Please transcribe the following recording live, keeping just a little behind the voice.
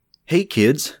Hey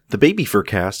kids, the Baby Fur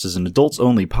Cast is an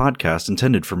adults-only podcast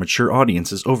intended for mature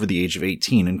audiences over the age of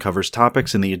 18 and covers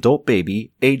topics in the adult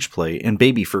baby, age play, and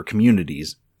baby fur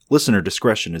communities. Listener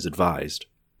discretion is advised.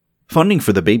 Funding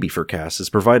for the Baby Fur Cast is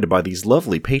provided by these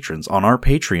lovely patrons on our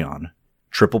Patreon.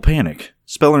 Triple Panic,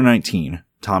 Speller19,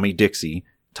 Tommy Dixie,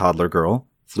 Toddler Girl,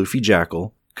 Floofy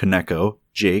Jackal, Kaneko,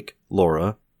 Jake,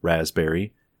 Laura,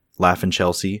 Raspberry, Laughin'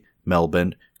 Chelsea,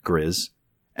 Melbend, Grizz,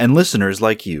 and listeners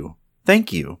like you.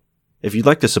 Thank you. If you'd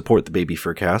like to support the Baby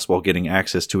Fur Cast while getting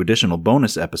access to additional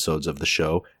bonus episodes of the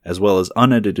show, as well as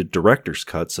unedited director's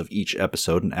cuts of each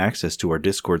episode and access to our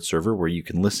Discord server where you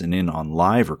can listen in on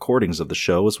live recordings of the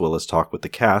show as well as talk with the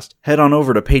cast, head on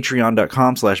over to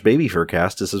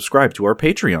patreon.com/babyfurcast to subscribe to our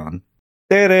Patreon.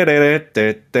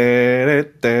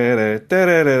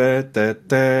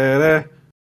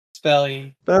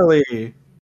 Spelly. Lily!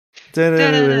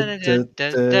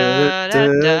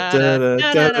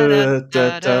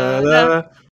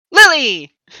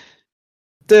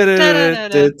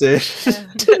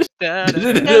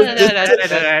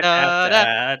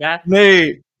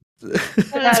 Nate!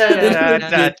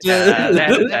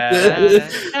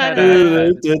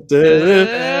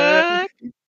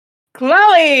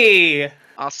 Chloe!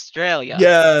 Australia.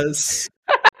 Yes!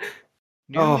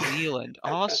 New Zealand.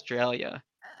 Australia.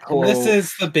 This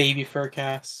is the Baby Fur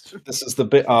Cast. This is the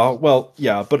but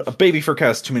a Baby Fur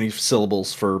Cast too many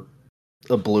syllables for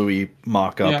a Bluey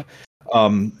mock-up.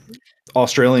 Yeah.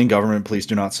 Australian government, please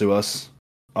do not sue us.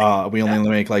 We only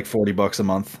make like $40 a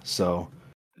month, so.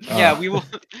 Yeah, we will.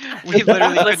 We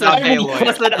literally could not pay a lawyer.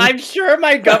 Listen, I'm sure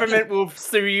my government will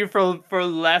sue you for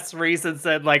less reasons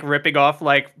than like ripping off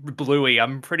like Bluey.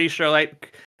 I'm pretty sure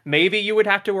like maybe you would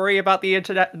have to worry about the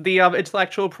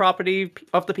intellectual property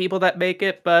of the people that make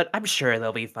it, but I'm sure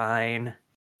they'll be fine.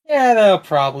 Yeah, they'll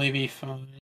probably be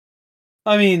fine.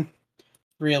 I mean,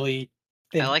 really.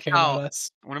 I like how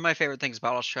one of my favorite things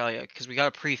about Australia, because we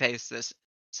got to preface this.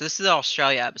 So this is the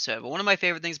Australia episode, but one of my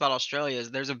favorite things about Australia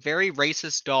is there's a very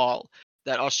racist doll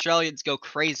that Australians go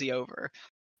crazy over.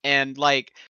 And,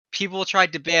 like, people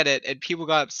tried to ban it, and people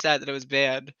got upset that it was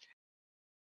banned.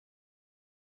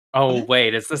 Oh,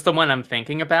 wait, is this the one I'm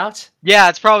thinking about? Yeah,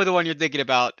 it's probably the one you're thinking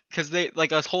about, because they,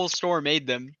 like, a whole store made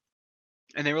them.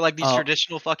 And they were, like, these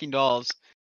traditional fucking dolls.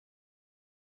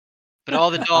 But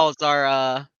all the dolls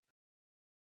are,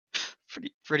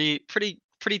 pretty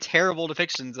terrible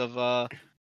depictions of,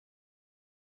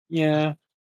 Yeah.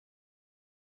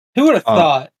 Who would have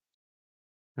thought?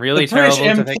 Really the British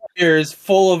terrible. Empire is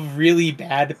full of really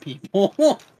bad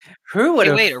people. Who would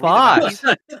have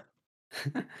thought?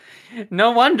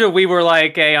 No wonder we were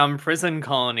like a prison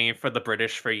colony for the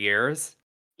British for years.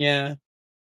 Yeah.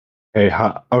 Hey,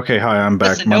 hi. Okay, hi. I'm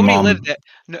back. Listen, My nobody mom. lived there.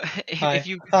 No, if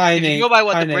you go by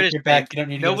what the British think,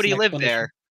 nobody lived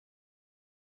there.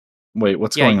 Wait,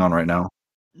 what's going on right now?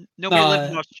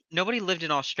 Nobody lived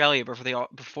in Australia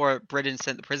before Britain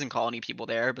sent the prison colony people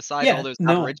there. Besides all those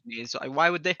Aborigines, why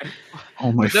would they?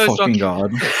 Oh my fucking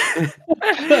god!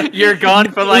 You're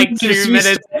gone for like 2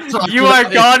 minutes. You are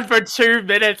gone for 2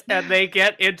 minutes, and they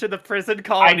get into the prison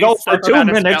colony. I go for 2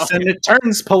 minutes, and it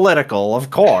turns political. Of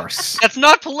course, that's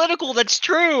not political. That's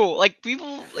true. Like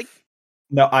people like.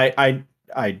 No, I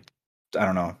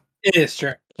don't know. It is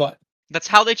true, but. That's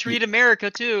how they treat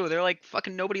America too. They're like,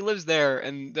 fucking nobody lives there,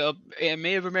 and the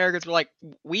Native Americans were like,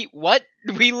 we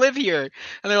live here,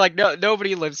 and they're like, no,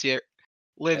 nobody lives here,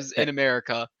 lives in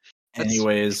America.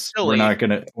 Anyways, we're not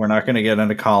gonna get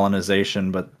into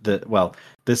colonization, but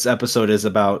this episode is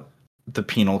about the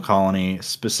penal colony,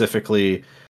 specifically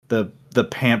the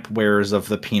pamp wearers of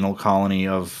the penal colony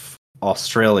of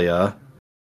Australia,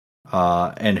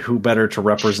 and who better to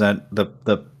represent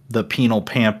the penal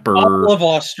pamper all of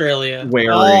Australia wearing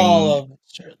all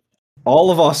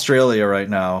of Australia right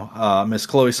now. Miss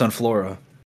Chloe Sunflora,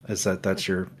 that's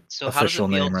your official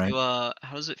name, right?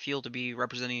 How does it feel to be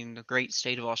representing the great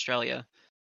state of Australia?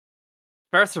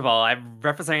 First of all, I'm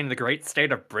representing the great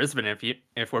state of Brisbane.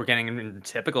 If we're getting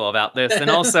typical about this, and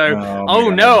also,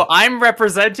 I'm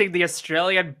representing the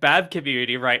Australian BAB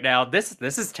community right now. This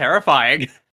is terrifying.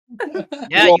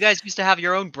 Yeah, you guys used to have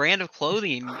your own brand of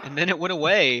clothing, and then it went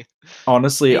away.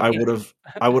 Honestly, I would have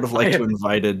liked to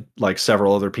invited like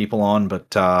several other people on,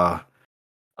 but I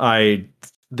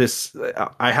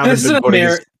haven't been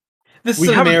putting. This is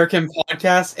an American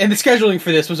podcast, and the scheduling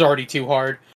for this was already too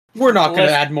hard. We're not going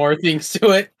to add more things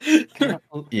to it.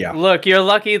 Yeah. Look, you're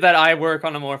lucky that I work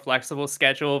on a more flexible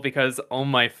schedule because, oh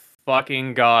my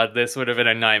fucking god, this would have been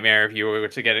a nightmare if you were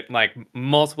to get like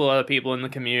multiple other people in the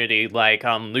community, like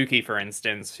Lukey, for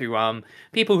instance, who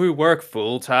people who work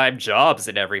full-time jobs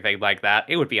and everything like that.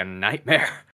 It would be a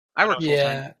nightmare. I work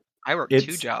full-time. I work 2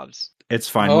 jobs. It's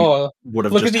fine. Oh, we would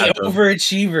have look just at the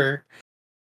overachiever.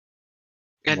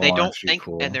 And they don't think,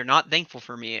 and they're not thankful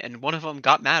for me. And one of them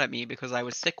got mad at me because I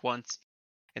was sick once,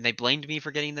 and they blamed me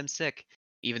for getting them sick,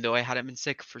 even though I hadn't been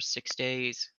sick for 6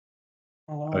 days.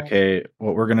 Oh. Okay,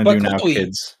 what we're gonna do now,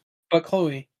 kids. But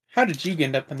Chloe, how did you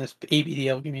end up in this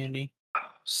ABDL community?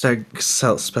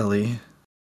 Spelly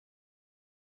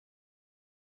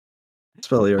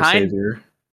our savior.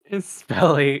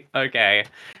 Spelly. Okay.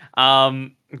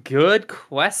 Good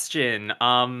question.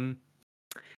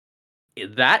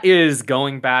 That is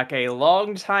going back a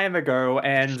long time ago,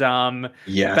 and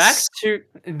yes,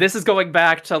 this is going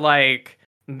back to like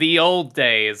the old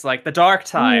days, like the dark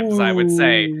times. Ooh. I would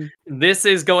say this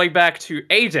is going back to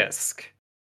A-Disc.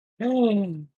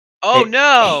 Oh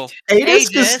no!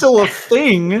 A-Disc is still a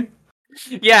thing.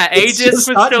 Yeah, A-Disc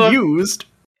was still used.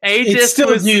 It's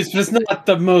still used, but it's not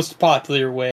the most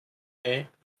popular way.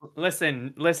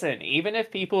 Listen. Even if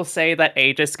people say that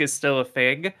A-Disc is still a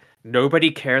thing,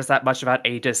 nobody cares that much about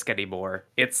A-Disc anymore.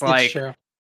 It's like,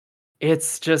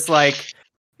 it's just like,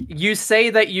 you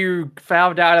say that you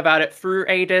found out about it through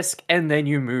A-Disc, and then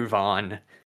you move on.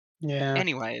 Yeah.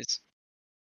 Anyways.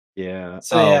 Yeah.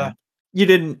 So you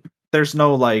didn't. There's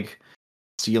no like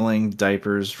stealing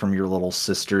diapers from your little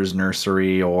sister's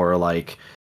nursery or like.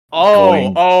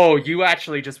 Oh, you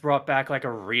actually just brought back like a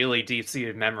really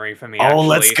deep-seated memory for me. Oh,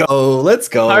 let's go.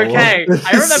 Okay,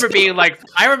 I remember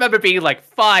being like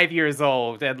 5 years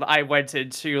old, and I went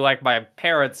into like my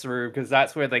parents' room because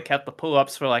that's where they kept the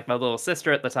pull-ups for like my little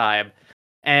sister at the time.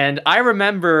 And I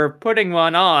remember putting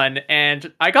one on, and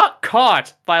I got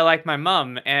caught by like my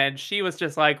mom, and she was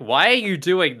just like, "Why are you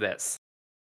doing this?"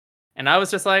 And I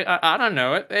was just like, I don't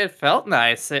know. It felt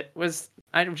nice.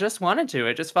 I just wanted to.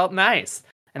 It just felt nice.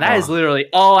 And that is literally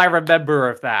all I remember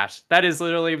of that. That is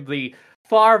literally the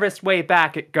farthest way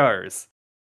back it goes.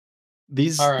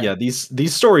 These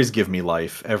stories give me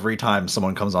life every time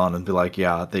someone comes on and be like,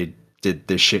 yeah, they did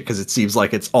this shit, because it seems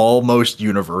like it's almost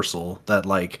universal that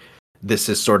like this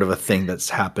is sort of a thing that's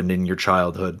happened in your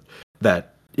childhood,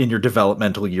 that in your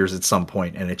developmental years at some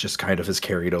point, and it just kind of has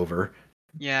carried over.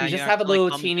 Yeah, you just have a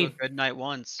little teeny good night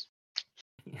once.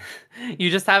 You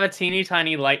just have a teeny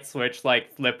tiny light switch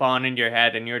like flip on in your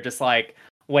head, and you're just like,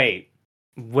 wait,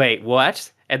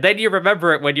 what? And then you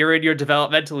remember it when you're in your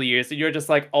developmental years, and you're just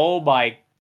like, oh my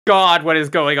god, what is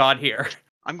going on here?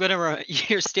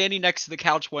 You're standing next to the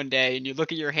couch one day, and you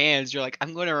look at your hands, you're like,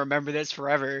 I'm gonna remember this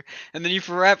forever. And then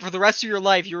for the rest of your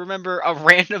life, you remember a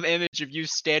random image of you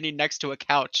standing next to a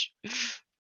couch.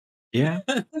 Yeah,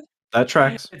 that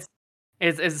tracks.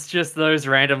 It's just those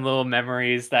random little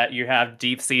memories that you have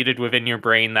deep-seated within your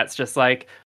brain that's just like,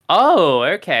 oh,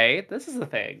 okay, this is a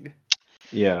thing.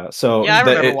 Yeah, so... Yeah, I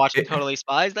remember watching Totally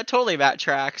Spies. That totally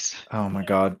tracks. Oh my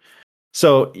god.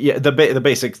 So, yeah, the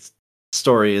basic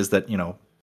story is that, you know,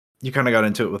 you kind of got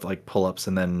into it with, like, pull-ups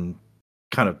and then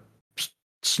kind of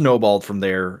snowballed from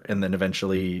there, and then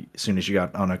eventually, as soon as you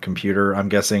got on a computer, I'm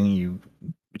guessing you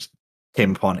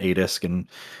came upon A-Disc, and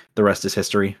the rest is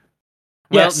history.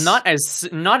 Well, not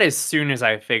as soon as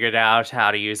I figured out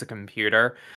how to use a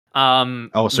computer.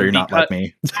 So you're not like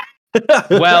me.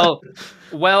 well,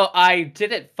 I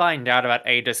didn't find out about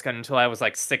A-Disc until I was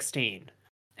like 16.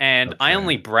 And I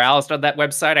only browsed on that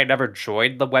website. I never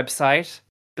joined the website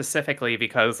specifically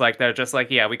because like they're just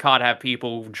like, yeah, we can't have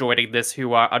people joining this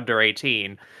who are under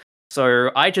 18.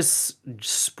 So I just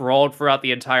sprawled throughout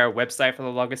the entire website for the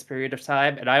longest period of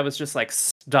time, and I was just like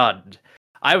stunned.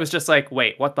 I was just like,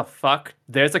 wait, what the fuck?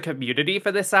 There's a community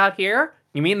for this out here?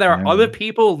 You mean there are other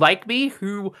people like me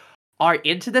who are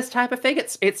into this type of thing?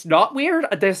 It's not weird?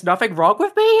 There's nothing wrong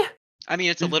with me? I mean,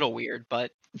 it's a little weird,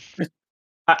 but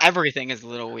everything is a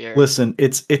little weird. Listen,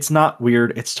 it's not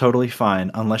weird. It's totally fine,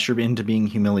 unless you're into being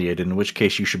humiliated, in which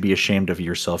case you should be ashamed of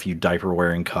yourself, you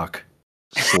diaper-wearing cuck.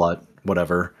 Slut.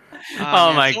 Whatever.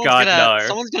 Oh my god, no.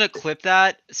 Someone's gonna clip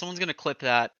that.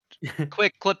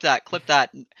 Quick, clip that.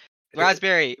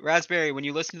 Raspberry, when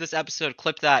you listen to this episode,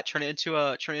 clip that. Turn it into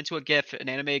a GIF, an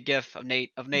animated GIF of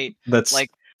Nate. That's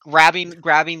like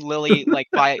grabbing Lily like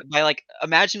by like,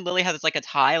 imagine Lily has like a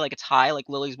tie, like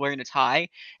Lily's wearing a tie,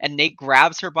 and Nate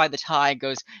grabs her by the tie and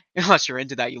goes, "Unless you're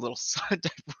into that, you little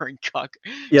diaper cuck."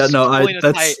 Yeah, no,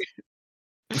 that's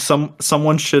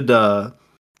someone should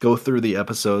go through the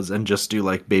episodes and just do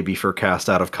like Baby for Cast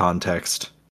out of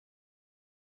context.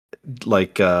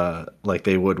 Like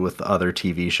they would with other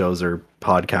TV shows or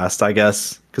podcasts, I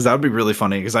guess, because that would be really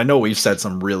funny, because I know we've said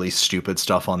some really stupid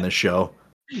stuff on this show.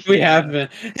 We have been.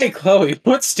 Hey Chloe,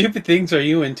 what stupid things are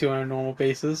you into on a normal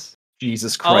basis?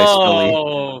 Jesus Christ, Billy.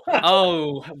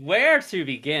 Where to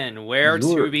begin?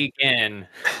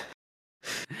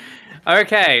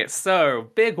 Okay, so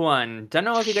big one. Don't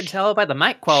know if you can tell by the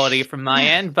mic quality from my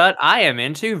end, but I am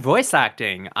into voice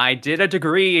acting. I did a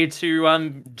degree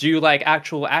to do like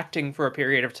actual acting for a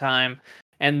period of time,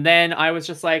 and then I was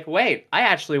just like, wait, I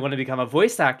actually want to become a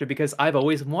voice actor because I've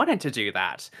always wanted to do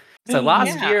that. So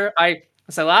last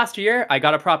year I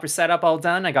got a proper setup all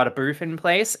done. I got a booth in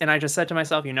place, and I just said to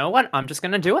myself, you know what? I'm just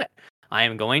gonna do it. I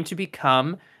am going to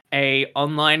become a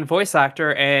online voice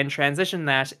actor and transition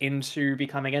that into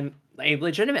becoming a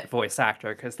legitimate voice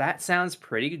actor, because that sounds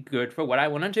pretty good for what I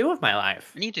want to do with my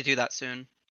life. I need to do that soon.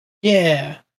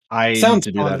 Yeah. I Sounds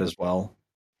need to do that fun. as well.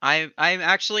 I'm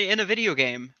actually in a video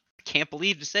game. Can't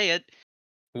believe to say it.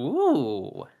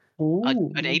 Ooh.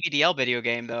 An ABDL video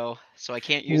game though, so I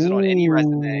can't use it on any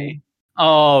resume.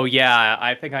 Oh yeah,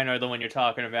 I think I know the one you're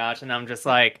talking about, and I'm just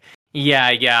like,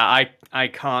 yeah, I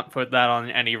can't put that on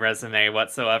any resume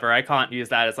whatsoever. I can't use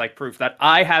that as like proof that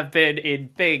I have been in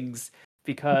things,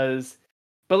 because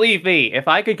believe me, if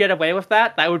I could get away with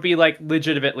that, that would be like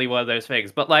legitimately one of those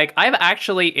things. But like, I'm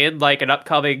actually in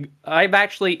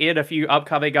a few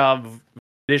upcoming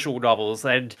visual novels,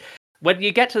 and when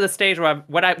we get to the stage where I'm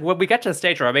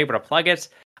able to plug it,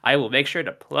 I will make sure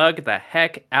to plug the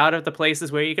heck out of the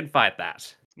places where you can find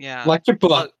that. Yeah. Like your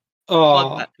butt.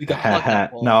 Plug We that. got Plug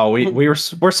that hole. No, we're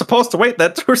supposed to wait.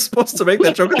 We're supposed to make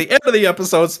that joke at the end of the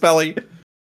episode, Spelly.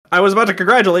 I was about to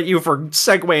congratulate you for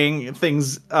segueing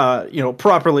things,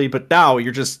 properly, but now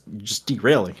you're just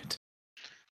derailing it.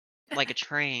 Like a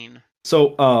train. So,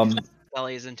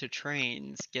 Bellies into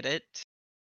trains. Get it?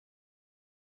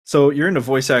 So you're into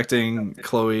voice acting,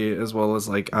 Chloe, as well as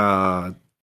like,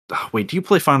 wait, do you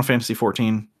play Final Fantasy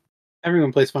 14?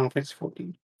 Everyone plays Final Fantasy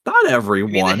 14. Not You mean the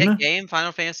everyone. hit game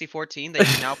Final Fantasy 14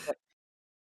 that you now play?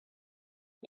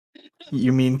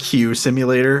 You mean Q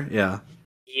Simulator? Yeah.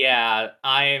 Yeah,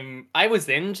 I was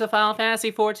into Final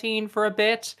Fantasy 14 for a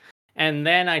bit, and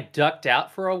then I ducked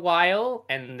out for a while,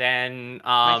 and then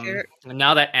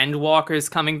now that Endwalker's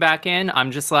coming back in,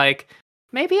 I'm just like,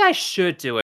 maybe I should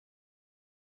do it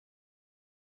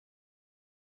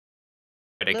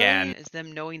again. Is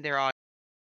them knowing their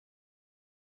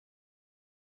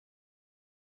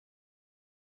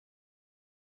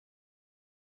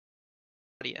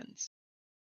audience.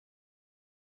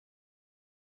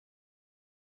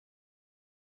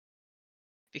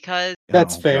 Because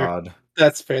That's fair. God.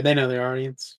 That's fair. They know their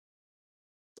audience.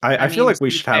 I feel like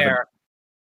we should have fair.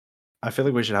 I feel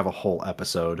like we should have a whole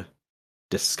episode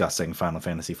discussing Final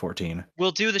Fantasy 14.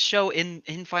 we'll do the show in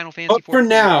Final Fantasy But 14. for We'll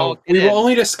now, all get we will in.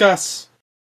 only discuss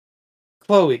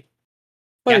Chloe.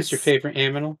 What is Yes. your favorite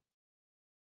animal?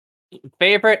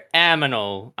 Favorite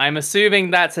animal. I'm assuming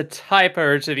that's a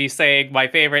typo to be saying my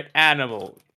favorite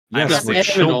animal. Yes,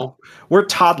 I'm we're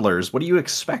toddlers. What do you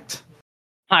expect?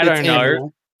 I don't know.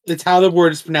 Aminal. It's how the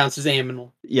word is pronounced as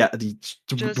aminal. Yeah,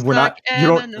 Just we're like not. You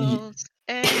don't. aminals.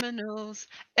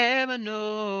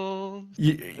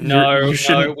 You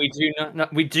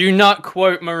shouldn't. We do not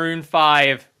quote Maroon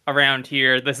 5 around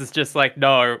here. This is just like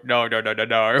no.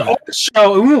 The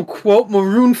show, and we will quote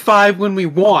Maroon 5 when we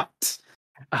want.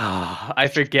 I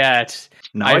forget.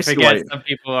 No, I see forget why- some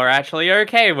people are actually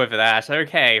okay with that.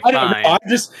 Okay, I don't fine. know.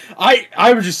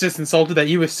 I was just insulted that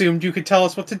you assumed you could tell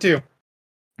us what to do.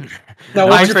 Now, I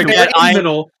what's your forget favorite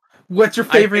aminal? What's your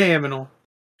favorite aminal?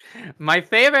 My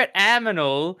favorite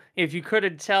aminal, if you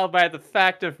couldn't tell by the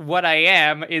fact of what I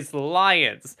am, is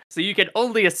lions. So you can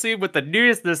only assume with the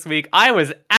news this week, I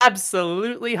was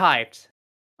absolutely hyped.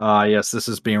 Yes, this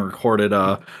is being recorded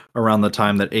around the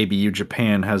time that ABU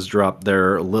Japan has dropped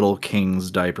their Little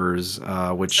Kings diapers,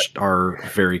 which are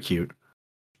very cute.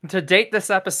 To date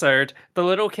this episode, the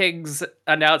Little Kings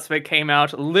announcement came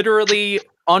out literally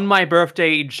on my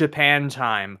birthday Japan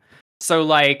time. So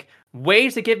like, way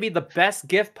to give me the best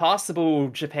gift possible,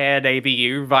 Japan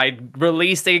ABU, by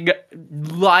releasing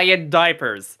lion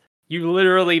diapers. You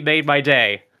literally made my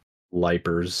day.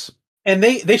 Lipers. And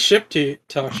they ship to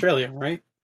Australia, right?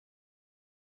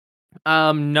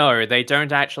 No, they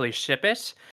don't actually ship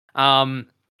it. And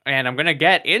I'm gonna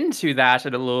get into that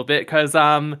in a little bit, because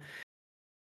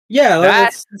yeah,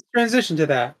 let's transition to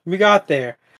that. We got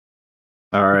there.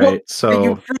 All right, so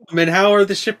you from, and how are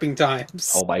the shipping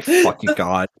times? oh my fucking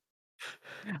god.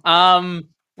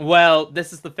 Well,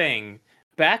 this is the thing.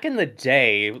 Back in the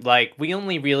day, like, we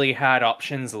only really had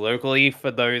options locally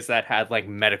for those that had like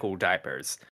medical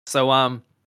diapers. So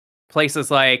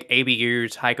places like ABU,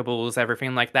 Tykables,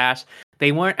 everything like that,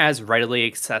 they weren't as readily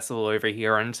accessible over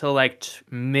here until like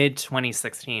mid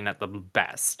 2016 at the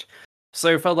best.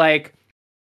 So for like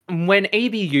when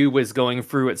ABU was going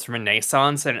through its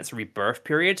renaissance and its rebirth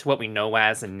period to what we know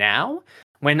as now,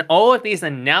 when all of these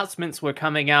announcements were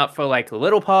coming out for like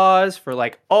Little Paws, for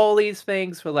like all these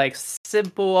things, for like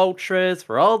Simple Ultras,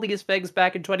 for all these things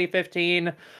back in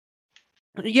 2015,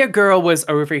 your girl was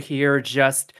over here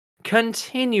just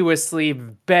continuously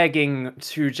begging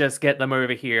to just get them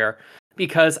over here.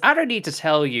 Because I don't need to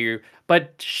tell you,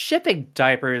 but shipping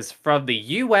diapers from the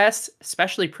US,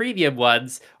 especially premium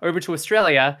ones, over to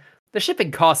Australia, the shipping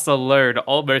costs alone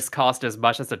almost cost as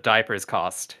much as the diapers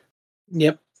cost.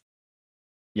 Yep.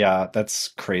 Yeah, that's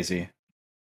crazy.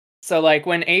 So, like,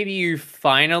 when ABU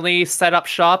finally set up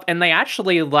shop, and they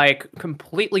actually, like,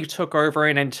 completely took over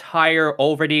an entire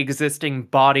already existing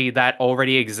body that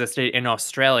already existed in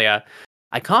Australia.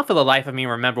 I can't for the life of me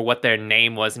remember what their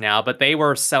name was now, but they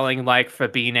were selling, like,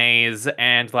 Fabines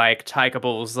and, like,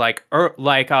 Tykables, like,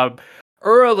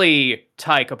 early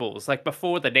Tykables, like,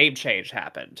 before the name change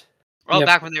happened. Well, Yep.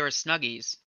 back when they were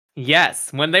Snuggies.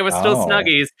 Yes, when they were still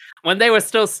Snuggies. When they were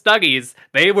still Snuggies,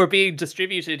 they were being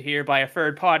distributed here by a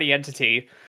third-party entity.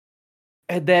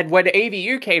 And then when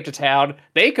ABU came to town,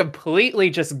 they completely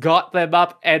just got them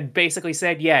up and basically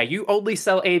said, yeah, you only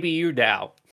sell ABU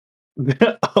now.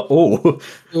 Oh.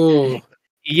 Ooh.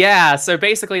 Yeah, so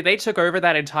basically they took over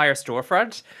that entire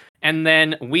storefront, and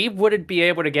then we wouldn't be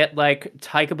able to get, like,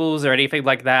 Tykables or anything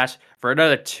like that for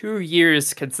another 2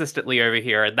 years consistently over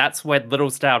here, and that's when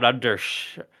Littles Down Under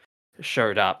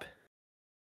showed up.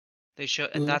 They show,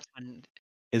 and that's when.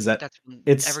 Is that? That's when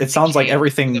It sounds like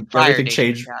everything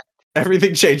changed. attack.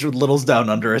 Everything changed when Littles Down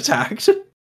Under attacked.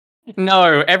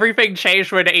 No, everything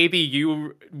changed when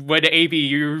ABU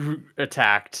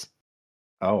attacked.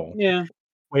 Oh. Yeah.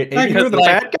 Wait, Because, ABU are the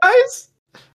like- bad guys?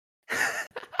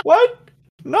 What?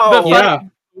 No. The Yeah.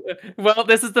 Well,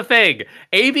 this is the thing.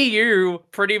 ABU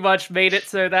pretty much made it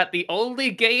so that the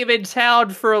only game in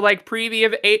town for like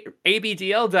premium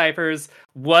ABDL diapers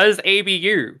was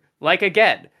ABU. Like,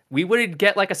 again, we wouldn't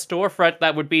get like a storefront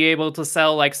that would be able to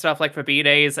sell like stuff like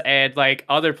Fabines and like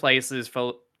other places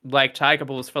for like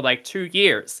Tykables for like 2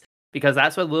 years, because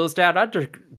that's when Littles Down Under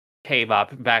came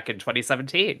up back in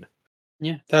 2017.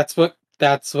 Yeah. That's what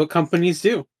companies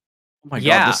do. Oh my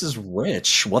Yeah. god, this is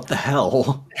rich. What the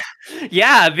hell?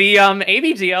 Yeah, the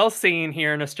ABDL scene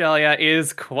here in Australia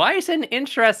is quite an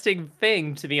interesting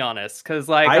thing, to be honest, because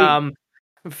like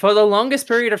for the longest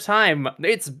period of time,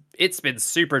 it's been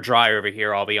super dry over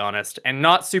here, I'll be honest, and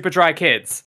not super dry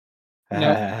kids.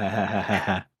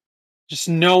 Just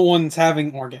no one's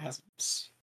having orgasms.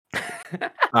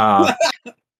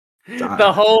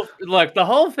 The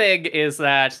whole thing is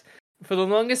that for the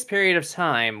longest period of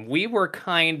time, we were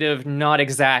kind of not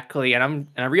exactly, and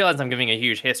I realize I'm giving a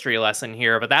huge history lesson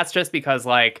here, but that's just because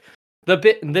like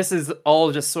this is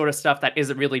all just sort of stuff that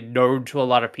isn't really known to a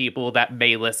lot of people that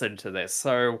may listen to this.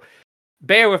 So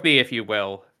bear with me if you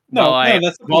will. While I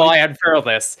unfurl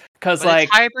this, because like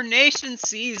it's hibernation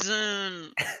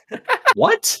season.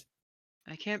 What?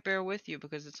 I can't bear with you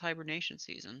because it's hibernation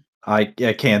season. I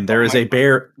can. There is a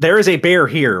bear. There is a bear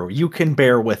here. You can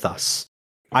bear with us.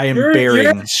 I am bearing.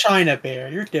 You're a China bear.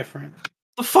 You're different.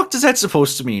 The fuck does that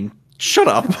supposed to mean? Shut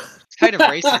up. It's kind of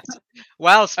racist.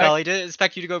 Wow, Spell, I didn't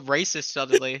expect you to go racist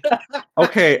suddenly.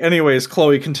 Okay, anyways,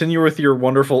 Chloe, continue with your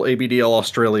wonderful ABDL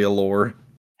Australia lore.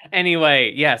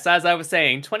 Anyway, yes, as I was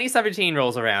saying, 2017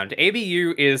 rolls around.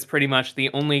 ABU is pretty much the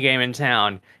only game in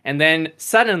town. And then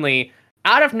suddenly,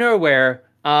 out of nowhere,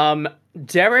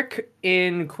 Derek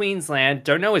in Queensland,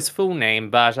 don't know his full name,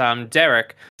 but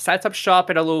Derek sets up shop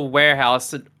at a little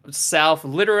warehouse south,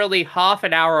 literally half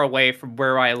an hour away from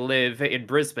where I live in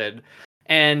Brisbane,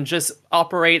 and just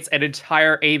operates an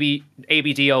entire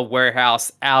ABDL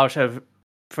warehouse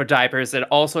for diapers and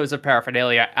all sorts of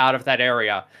paraphernalia out of that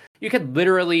area. You could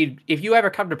literally, if you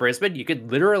ever come to Brisbane, you could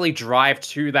literally drive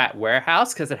to that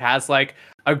warehouse because it has like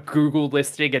a Google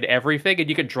listing and everything, and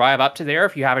you could drive up to there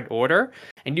if you have an order,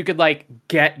 and you could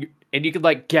get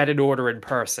an order in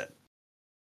person.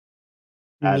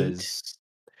 That's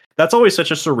always such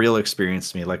a surreal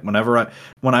experience to me. Like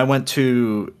when I went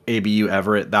to ABU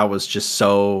Everett, that was just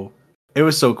it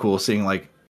was so cool seeing like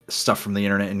stuff from the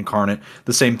internet incarnate.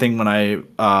 The same thing when I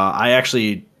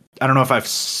don't know if I've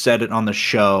said it on the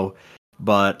show,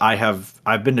 but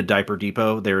I've been to Diaper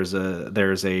Depot. There's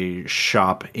a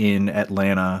shop in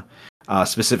Atlanta,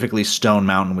 specifically Stone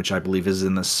Mountain, which I believe is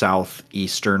in the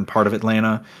southeastern part of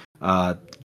Atlanta.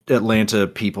 Atlanta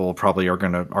people probably are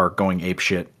going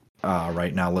apeshit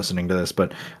right now listening to this,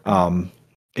 but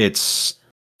it's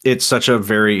such a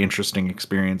very interesting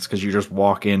experience because you just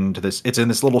walk into this. It's in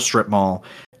this little strip mall,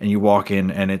 and you walk in,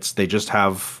 and they just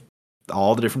have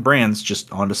all the different brands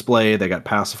just on display. They got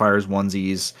pacifiers,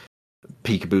 onesies,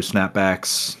 peekaboo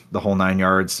snapbacks, the whole 9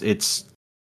 yards. It's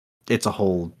it's a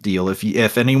whole deal.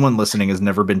 If anyone listening has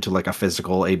never been to like a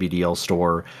physical ABDL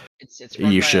store, it's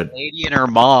run you by should. a lady and her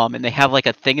mom, and they have like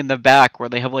a thing in the back where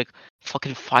they have like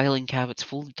fucking filing cabinets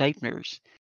full of diapers.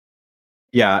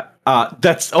 Yeah,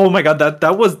 that's oh my god,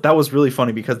 that was really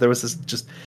funny because there was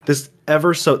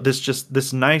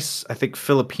this nice, I think,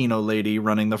 Filipino lady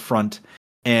running the front,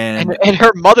 and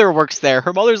her mother works there.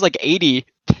 Her mother's like 80.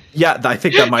 yeah, I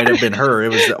think that might have been her. It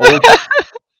was the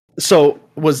old.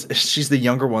 She's the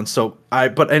younger one.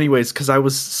 But anyways, because I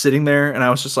was sitting there and I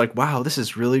was just like, wow, this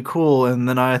is really cool. And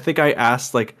then I think I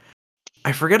asked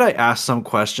I forget I asked some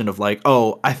question of like,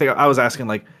 oh, I think I was asking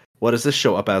like, what does this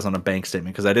show up as on a bank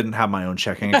statement? Because I didn't have my own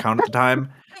checking account at the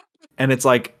time. And it's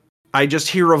like, I just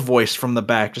hear a voice from the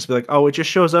back just be like, oh, it just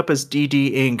shows up as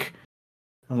DD Inc.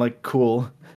 I'm like,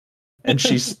 cool. And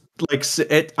she's like,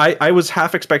 I was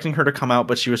half expecting her to come out,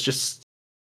 but she was just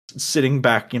sitting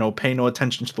back, paying no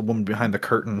attention to the woman behind the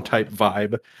curtain type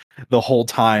vibe the whole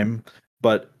time.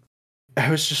 But it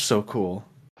was just so cool.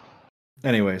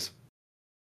 Anyways.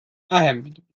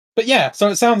 But yeah, so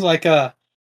it sounds like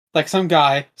some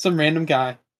random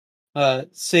guy,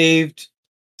 saved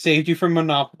you from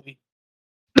Monopoly.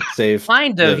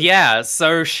 Kind of, yeah.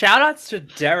 So shout outs to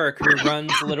Derek, who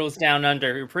runs Littles Down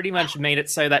Under, who pretty much made it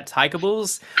so that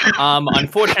Tykables,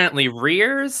 unfortunately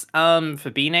rears,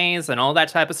 for Beanays and all that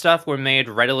type of stuff were made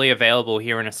readily available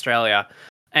here in Australia.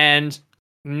 And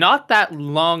not that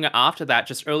long after that,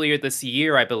 just earlier this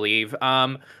year, I believe,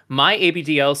 my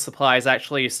ABDL supplies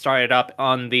actually started up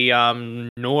on the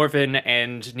northern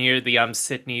and near the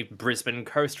Sydney, Brisbane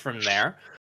coast from there.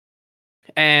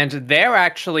 And they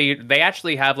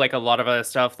actually have like a lot of other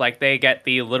stuff. Like they get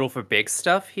the Little for Big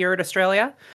stuff here in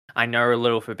Australia. I know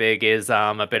Little for Big is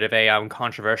a bit of a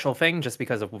controversial thing just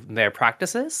because of their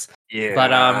practices.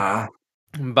 Yeah.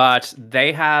 But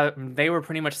they were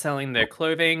pretty much selling their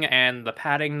clothing and the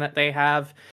padding that they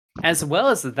have. As well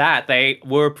as that, they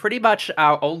were pretty much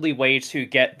our only way to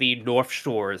get the North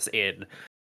Shores in.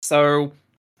 So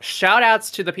shout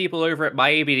outs to the people over at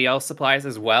My ABDL Supplies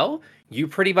as well. You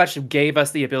pretty much gave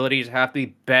us the ability to have the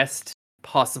best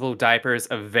possible diapers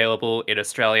available in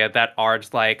Australia that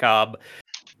aren't like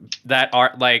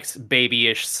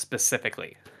babyish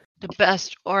specifically. The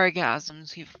best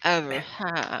orgasms you've ever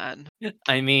had.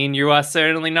 I mean, you are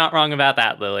certainly not wrong about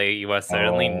that, Lily. You are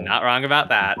certainly not wrong about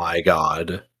that. My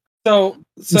God. So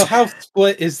how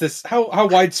split is this? How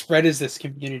widespread is this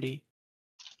community?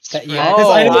 I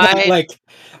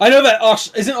know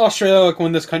that isn't Australia like one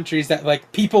of those countries that like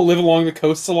people live along the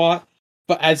coast a lot,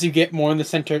 but as you get more in the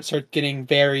center, it starts getting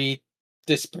very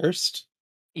dispersed.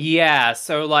 Yeah,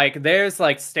 so like there's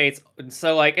like states,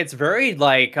 so like it's very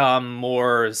like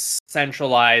more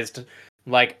centralized,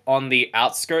 like on the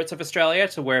outskirts of Australia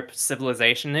to where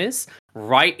civilization is.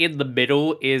 Right in the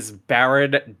middle is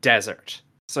barren desert.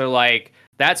 So like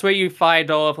that's where you find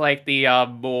all of like the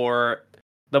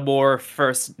more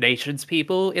First Nations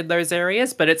people in those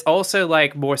areas, but it's also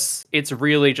like it's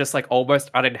really just like almost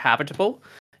uninhabitable.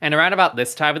 And around about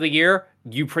this time of the year,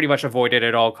 you pretty much avoid it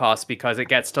at all costs because it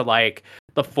gets to like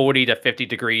the 40 to 50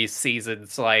 degrees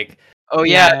seasons. Like, oh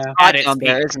yeah, it's hot down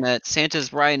there, isn't it?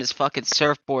 Santa's riding his fucking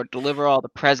surfboard, deliver all the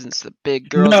presents to the big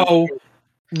girls.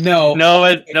 No,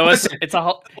 it's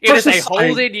a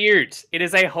Holden Ute. It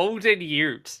is a Holden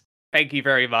Ute. Thank you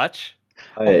very much.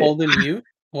 A Holden Ute?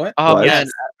 What? Oh man,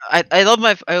 I love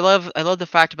the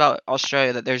fact about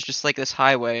Australia that there's just like this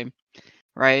highway,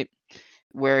 right?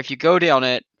 Where if you go down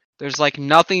it, there's like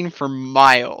nothing for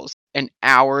miles and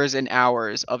hours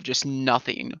of just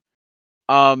nothing.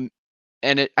 I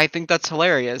think that's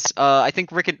hilarious. I think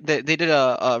they did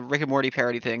a Rick and Morty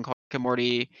parody thing called Rick and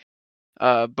Morty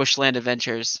Bushland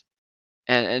Adventures.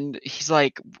 And he's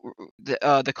like,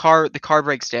 the car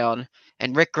breaks down,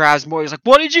 and Rick grabs Morty. He's like,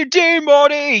 "What did you do,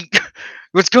 Morty?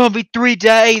 It's gonna be 3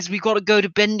 days. We gotta go to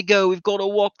Bendigo. We've gotta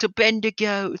walk to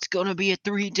Bendigo. It's gonna be a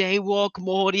 3-day walk,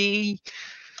 Morty."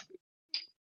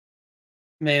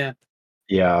 Man.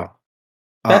 Yeah.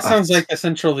 That sounds like the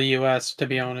central of the U.S., to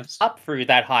be honest. Up through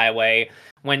that highway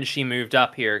when she moved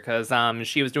up here, because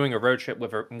she was doing a road trip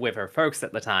with her folks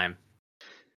at the time.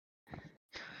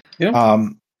 Yeah.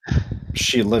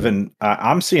 She live in.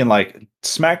 I'm seeing like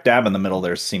smack dab in the middle.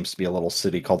 There seems to be a little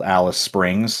city called Alice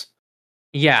Springs.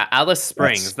 Yeah, Alice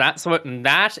Springs.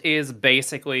 That is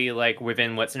basically like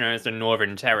within what's known as the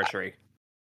Northern Territory.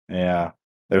 Yeah,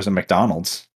 there's a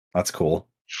McDonald's. That's cool.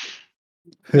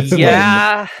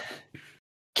 Yeah.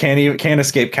 Can't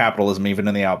escape capitalism even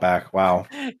in the outback. Wow.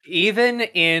 Even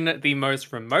in the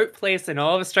most remote place in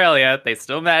all of Australia, they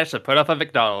still managed to put up a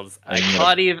McDonald's. I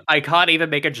can't even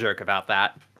make a joke about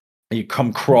that. You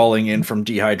come crawling in from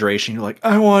dehydration. You're like,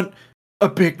 I want a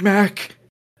Big Mac.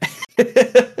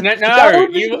 No,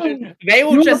 they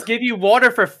will just give you water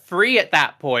for free at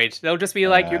that point. They'll just be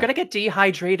like, "You're gonna get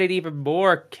dehydrated even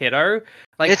more, kiddo.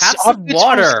 Like, have some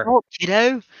water,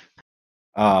 kiddo."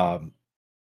 Yeah,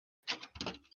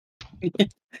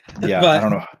 I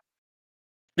don't know.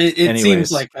 It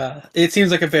seems like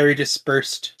a very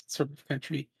dispersed sort of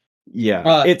country.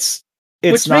 Yeah, it's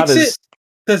not as.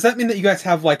 Does that mean that you guys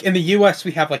have like in the U.S.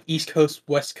 we have like East Coast,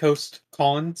 West Coast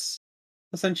cons,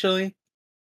 essentially?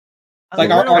 Like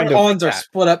our cons are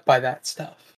split up by that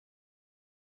stuff.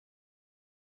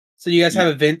 So you guys have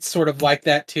events sort of like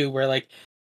that too, where like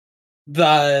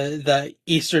the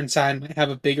eastern side might have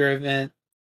a bigger event,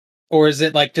 or is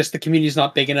it like just the community's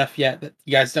not big enough yet that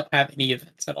you guys don't have any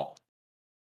events at all?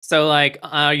 So, like,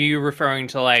 are you referring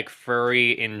to like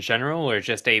furry in general, or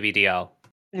just ABDL?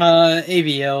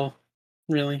 ABL,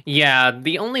 really. Yeah,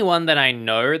 the only one that I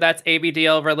know that's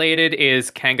ABDL related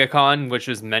is KangaCon, which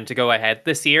was meant to go ahead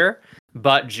this year.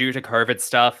 But due to COVID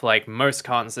stuff, like most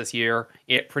cons this year,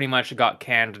 it pretty much got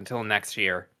canned until next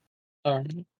year.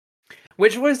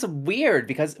 Which was weird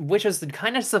which was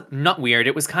kind of not weird.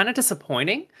 It was kind of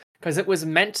disappointing because it was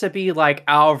meant to be like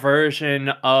our version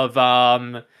of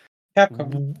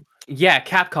Capcom. Yeah,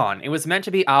 Capcom. It was meant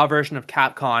to be our version of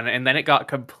Capcom, and then it got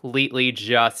completely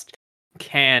just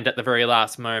canned at the very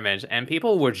last moment, and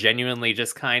people were genuinely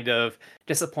just kind of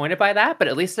disappointed by that. But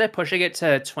at least they're pushing it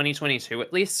to 2022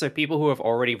 at least, so people who have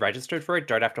already registered for it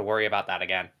don't have to worry about that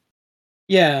again.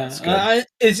 Yeah,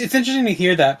 it's interesting to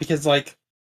hear that because like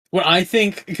when I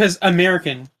think because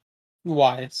American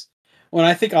wise, when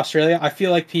I think Australia, I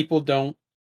feel like people don't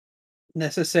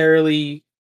necessarily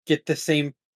get the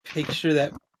same picture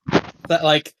that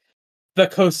like the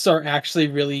coasts are actually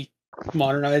really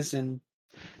modernized and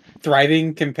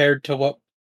thriving compared to what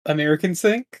Americans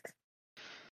think.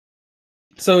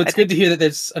 So it's good to hear that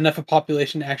there's enough of a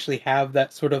population to actually have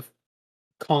that sort of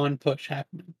con push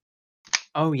happening.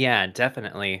 Oh yeah,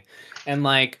 definitely. And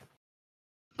like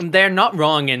they're not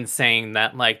wrong in saying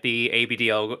that like the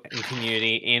ABDL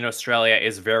community in Australia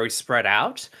is very spread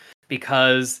out,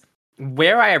 because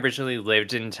where I originally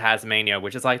lived in Tasmania,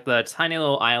 which is like the tiny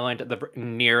little island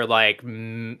near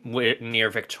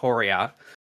Victoria,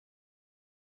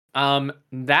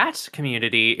 that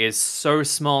community is so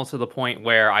small to the point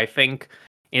where I think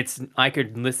I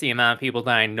could list the amount of people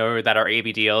that I know that are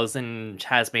ABDLs in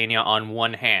Tasmania on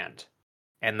one hand,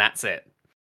 and that's it.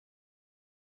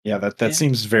 Yeah, that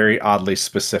seems very oddly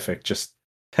specific. Just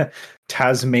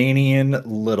Tasmanian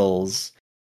littles.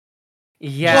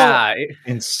 Yeah,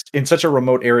 in such a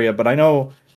remote area. But I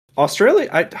know Australia.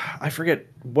 I forget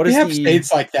what is. We have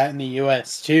states like that in the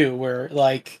U.S. too, where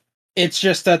like it's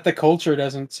just that the culture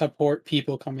doesn't support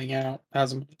people coming out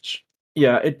as much.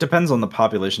 Yeah, it depends on the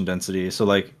population density.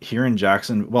 So here in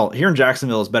Jacksonville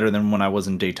is better than when I was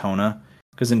in Daytona,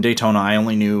 because in Daytona I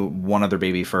only knew one other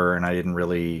baby fur, and I didn't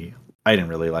really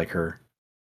like her.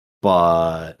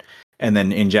 And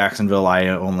then in Jacksonville I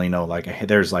only know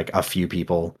there's like a few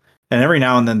people, and every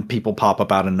now and then people pop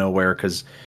up out of nowhere because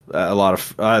a lot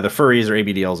of the furries or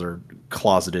ABDLs are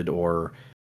closeted or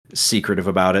secretive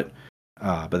about it.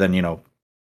 But then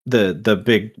the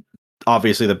big.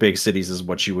 Obviously, the big cities is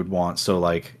what you would want. So,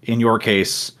 like in your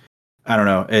case, I don't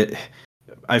know.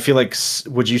 I feel like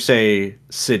would you say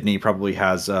Sydney probably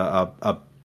has a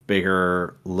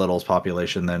bigger littles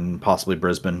population than possibly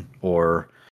Brisbane, or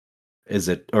is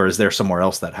there somewhere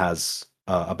else that has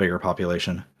a bigger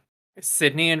population?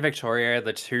 Sydney and Victoria are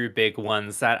the two big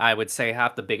ones that I would say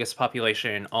have the biggest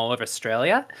population in all of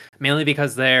Australia, mainly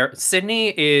because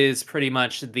Sydney is pretty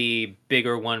much the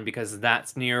bigger one because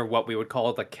that's near what we would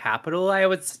call the capital, I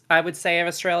would say, of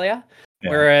Australia. Yeah.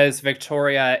 Whereas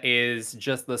Victoria is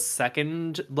just the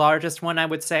second largest one, I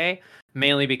would say,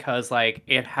 mainly because like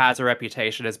it has a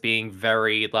reputation as being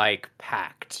very like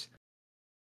packed.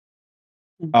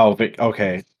 Oh,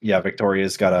 okay. Yeah,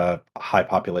 Victoria's got a high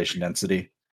population density.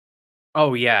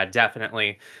 Oh yeah,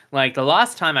 definitely. Like the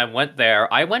last time I went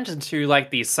there, I went into like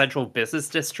the central business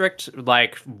district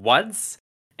like once,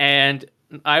 and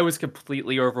I was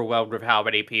completely overwhelmed with how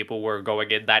many people were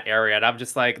going in that area, and I'm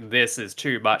just like, this is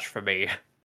too much for me.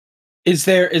 Is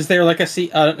there like a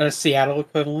Seattle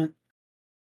equivalent?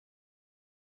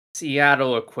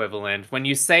 Seattle equivalent. When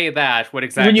you say that, what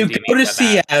exactly? When you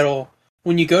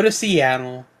go to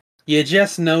Seattle, you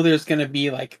just know there's going to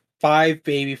be like 5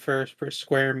 baby furs per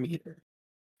square meter.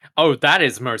 Oh, that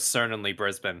is most certainly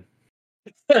Brisbane.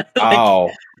 Oh,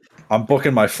 I'm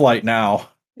booking my flight now.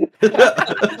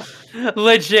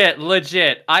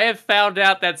 Legit. I have found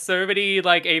out that so many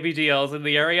like ABDLs in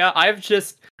the area.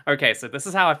 Okay, so this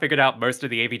is how I figured out most of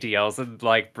the ABDLs in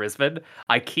like Brisbane.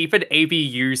 I keep an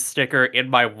ABU sticker in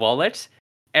my wallet,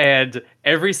 and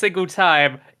every single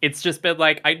time it's just been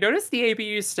like, I noticed the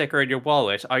ABU sticker in your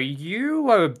wallet. Are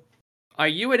you an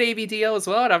ABDL as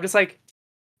well? And I'm just like,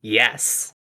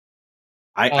 yes.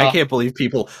 I can't believe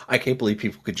people. I can't believe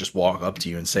people could just walk up to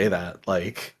you and say that.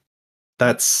 Like,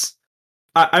 that's.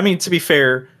 I mean, to be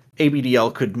fair,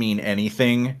 ABDL could mean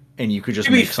anything, and you could just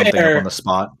make something up on the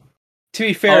spot. To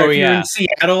be fair, if you're in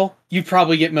Seattle, you'd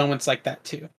probably get moments like that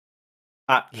too.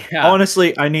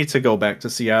 Honestly, I need to go back to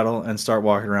Seattle and start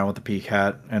walking around with the peak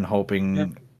hat and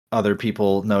hoping other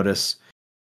people notice.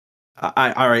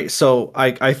 All right, so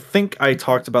I think I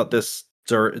talked about this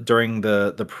during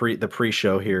the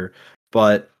pre-show here,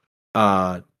 but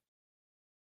I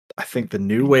think the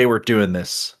new way we're doing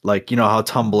this, like, you know how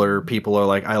Tumblr people are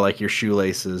like, I like your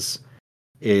shoelaces,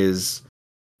 is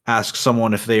ask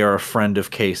someone if they are a friend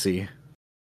of Casey.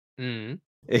 And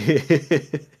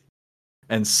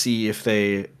see if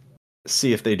they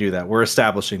do that. We're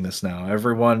establishing this now.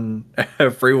 Everyone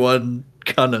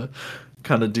kind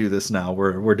of do this now.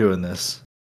 We're doing this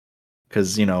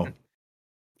because, you know,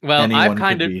 well,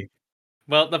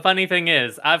 well, the funny thing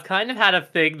is, I've kind of had a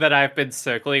thing that I've been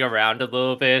circling around a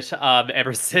little bit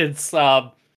ever since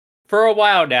for a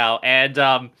while now, and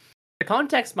the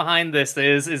context behind this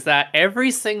is that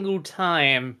every single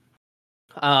time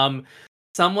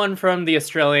someone from the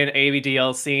Australian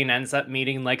ABDL scene ends up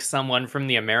meeting like someone from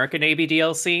the American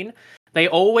ABDL scene, they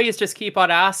always just keep on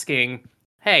asking,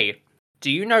 "Hey, do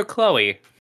you know Chloe?"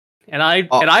 And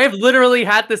I have literally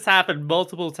had this happen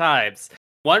multiple times.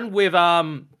 One with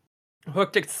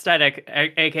Hooked Aesthetic,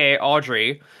 aka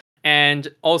Audrey, and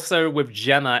also with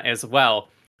Gemma as well.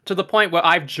 To the point where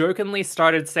I've jokingly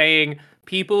started saying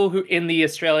people who in the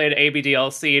Australian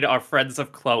ABDL scene are friends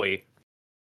of Chloe.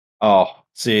 Oh,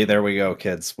 see, there we go,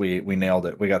 kids. We nailed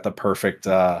it. We got the perfect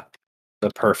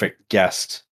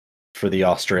guest for the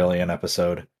Australian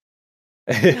episode.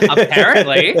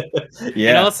 Apparently. Yeah.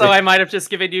 And also I might have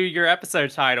just given you your episode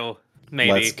title,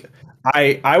 maybe.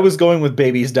 I was going with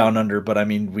Babies Down Under, but I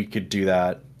mean we could do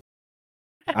that.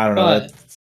 I don't know.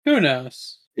 Who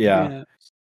knows? Yeah. Who knows?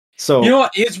 So you know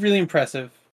what is really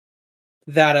impressive?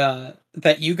 That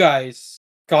you guys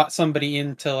got somebody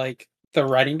into like the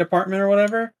writing department or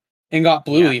whatever and got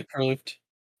Bluey approved.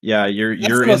 Yeah, you're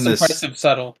in this impressive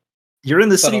subtle. You're in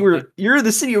the city where you're in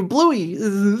the city of Bluey.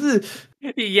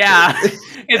 Yeah.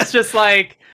 It's just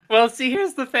like, well, see,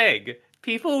 here's the thing.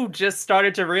 People just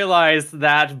started to realize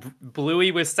that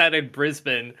Bluey was set in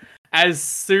Brisbane as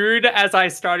soon as I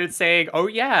started saying, oh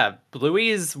yeah,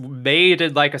 Bluey's made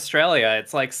in like Australia.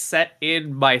 It's like set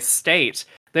in my state.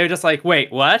 They're just like,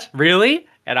 wait, what? Really?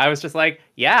 And I was just like,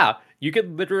 yeah, you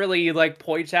could literally like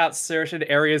point out certain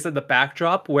areas in the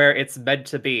backdrop where it's meant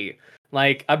to be.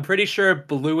 Like, I'm pretty sure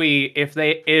Bluey, if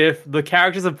the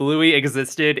characters of Bluey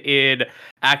existed in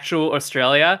actual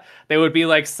Australia, they would be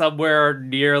like somewhere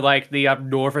near like the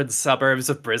northern suburbs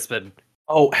of Brisbane.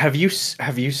 Oh, have you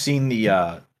seen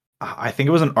the I think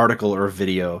it was an article or a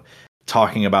video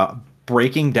talking about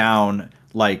breaking down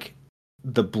like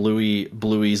the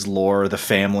Bluey's lore, the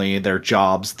family, their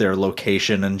jobs, their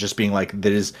location, and just being like,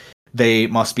 they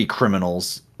must be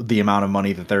criminals. The amount of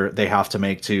money that they have to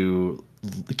make to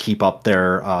keep up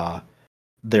their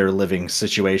living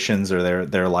situations or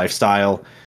their lifestyle.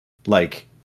 Like,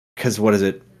 because what is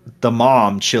it? The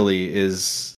mom, Chili,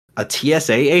 is a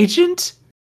TSA agent,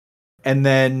 and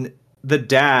then the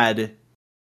dad,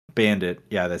 Bandit,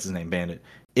 yeah, that's his name, Bandit,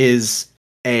 is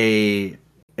an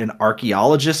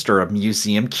archaeologist or a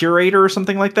museum curator or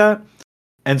something like that.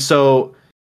 And so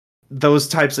those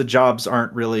types of jobs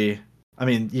aren't really, I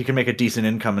mean, you can make a decent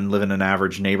income and live in an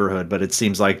average neighborhood, but it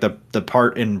seems like the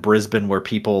part in Brisbane where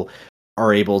people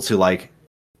are able to like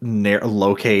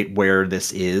locate where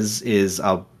this is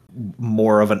a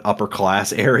more of an upper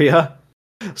class area.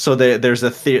 So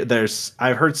there's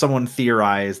I've heard someone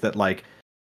theorize that like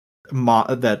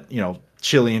that, you know,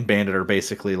 Chili and Bandit are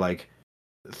basically like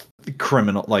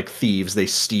criminal, like thieves. They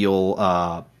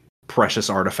steal precious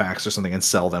artifacts or something and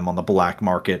sell them on the black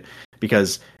market,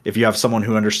 because if you have someone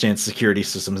who understands security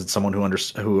systems and someone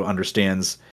who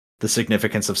understands the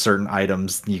significance of certain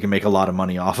items, you can make a lot of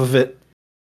money off of it.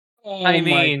 Oh, I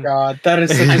mean, my God, that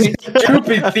is such a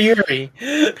stupid theory.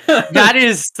 That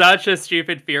is such a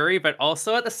stupid theory, but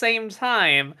also at the same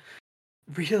time,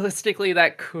 realistically,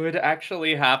 that could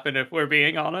actually happen if we're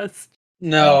being honest.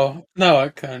 No,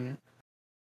 it couldn't.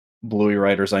 Bluey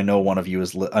writers, I know one of you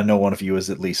is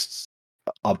at least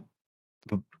a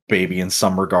baby in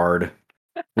some regard.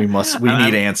 We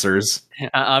need answers.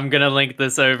 I'm gonna link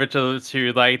this over to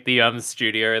like the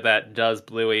studio that does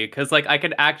Bluey, because like I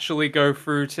could actually go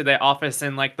through to their office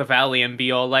in like the valley and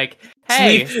be all like,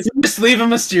 "Hey, just leave a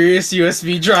mysterious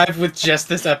USB drive with just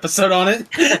this episode on it."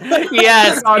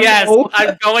 yes, I'm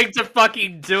going to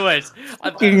fucking do it.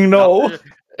 Fucking no.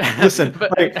 Listen,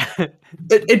 But- like,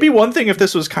 it'd be one thing if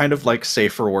this was kind of like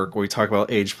safe for work, where we talk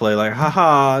about age play, like,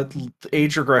 haha,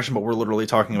 age regression, but we're literally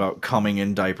talking about coming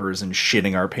in diapers and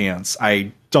shitting our pants.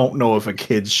 I don't know if a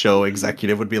kids show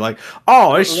executive would be like,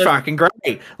 "Oh, this is fucking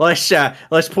great. Let's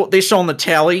put this on the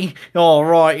telly. All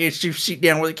right, you sit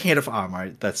down with a can of." Oh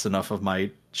my, that's enough of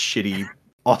my shitty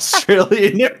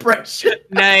Australian impression.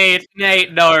 Nate,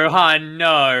 no, hon,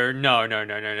 no.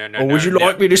 Or would you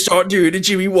like me to start doing the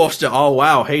Jimmy Worcester? Oh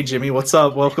wow, hey Jimmy, what's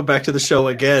up? Welcome back to the show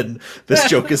again. This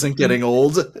joke isn't getting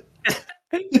old.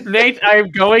 Nate,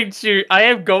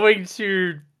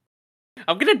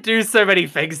 I'm gonna do so many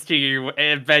things to you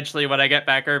eventually when I get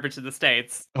back over to the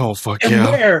States. Oh fuck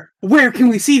And where can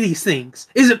we see these things?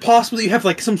 Is it possible that you have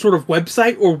like some sort of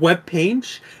website or web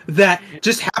page that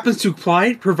just happens to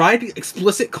provide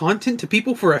explicit content to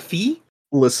people for a fee?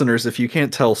 Listeners, if you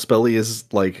can't tell, Spelly is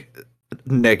like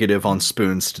negative on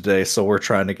spoons today, so we're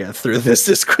trying to get through this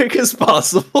as quick as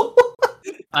possible.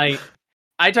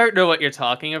 I don't know what you're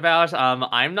talking about.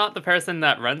 I'm not the person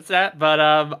that runs that, but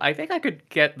I think I could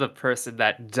get the person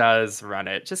that does run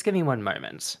it. Just give me one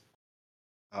moment.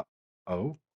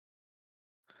 Oh.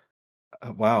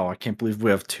 Wow, I can't believe we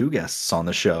have two guests on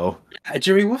the show.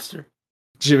 Jimmy Worcester.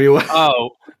 Jimmy, Oh,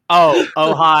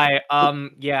 hi.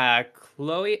 Yeah,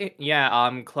 Chloe.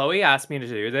 Yeah, Chloe asked me to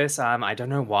do this. I don't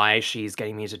know why she's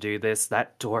getting me to do this.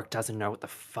 That dork doesn't know what the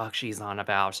fuck she's on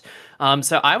about.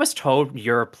 So I was told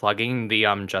you're plugging the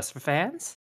Just for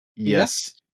Fans.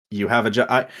 Yes, you have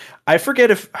I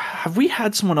forget if have we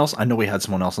had someone else. I know we had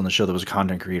someone else on the show that was a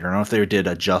content creator. I don't know if they did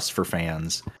a Just for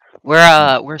Fans.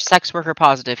 We're sex worker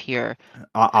positive here.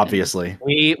 Obviously,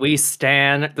 we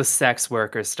stan the sex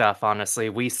worker stuff. Honestly,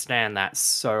 we stan that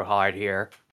so hard here.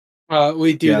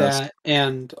 We do that,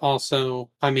 and also,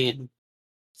 I mean,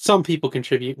 some people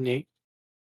contribute, Nate.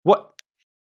 What?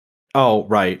 Oh,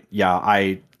 right.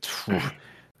 Yeah,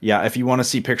 yeah, if you want to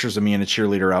see pictures of me in a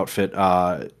cheerleader outfit,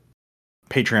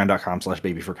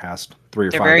 patreon.com/babyforcast, $3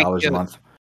 or $5 a month.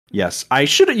 Yes, I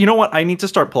should. You know what? I need to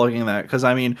start plugging that, because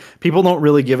I mean, people don't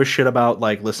really give a shit about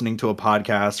like listening to a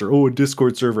podcast or a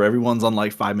Discord server. Everyone's on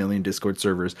like 5 million Discord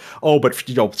servers. Oh, but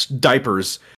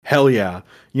diapers. Hell yeah.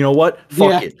 You know what?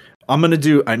 Fuck it.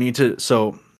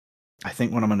 So I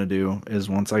think what I'm gonna do is,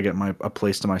 once I get a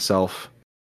place to myself,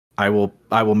 I will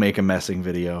make a messing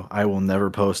video. I will never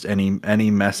post any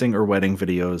messing or wedding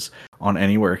videos on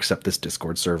anywhere except this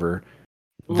Discord server.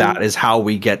 Ooh. That is how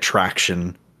we get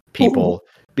traction, people. Ooh.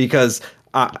 Because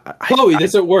Chloe,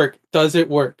 does it work? Does it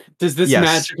work? Does this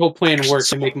magical plan work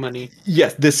to make money?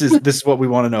 Yes, this is what we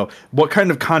want to know. What kind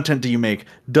of content do you make?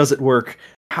 Does it work?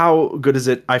 How good is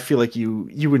it? I feel like you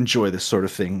enjoy this sort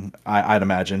of thing, I'd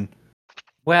imagine.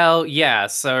 Well, yeah,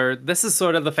 so this is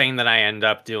sort of the thing that I end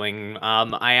up doing.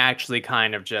 I actually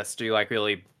kind of just do like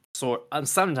really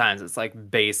sometimes it's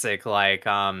like basic like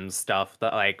stuff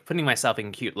that like putting myself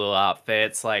in cute little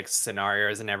outfits, like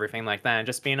scenarios and everything like that, and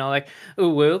just being all like,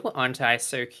 "Ooh, aren't I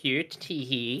so cute?"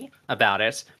 Tee about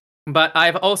it. But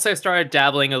I've also started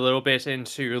dabbling a little bit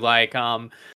into like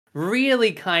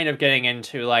really kind of getting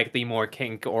into like the more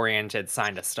kink oriented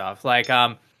kind of stuff.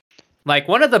 Like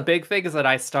one of the big things that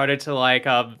I started to like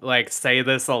say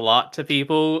this a lot to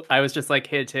people, I was just like,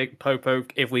 hit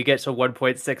poke, if we get to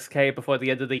 1.6k before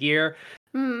the end of the year,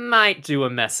 might do a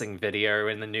messing video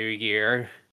in the new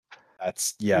year.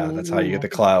 That's how you get the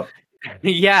clout.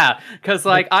 Yeah, because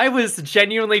like I was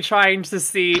genuinely trying to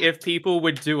see if people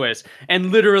would do it,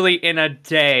 and literally in a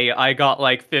day I got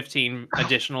like 15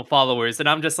 additional followers, and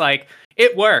I'm just like,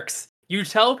 it works. You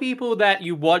tell people that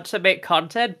you want to make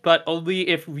content, but only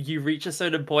if you reach a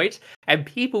certain point, and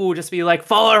people will just be like,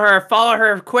 follow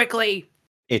her quickly.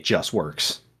 It just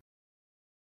works.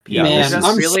 Yeah, man,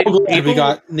 I'm really, so glad we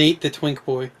got Nate the Twink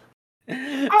Boy.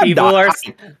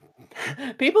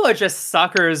 People are just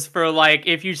suckers for like,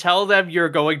 if you tell them you're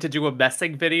going to do a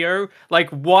messing video, like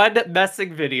one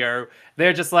messing video,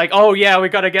 they're just like, oh yeah, we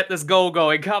gotta get this goal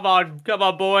going. Come on,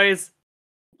 boys.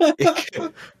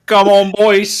 Come on,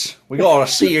 boys. We gotta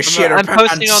see your shit. I'm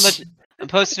posting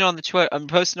on the Twitter. I'm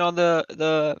posting on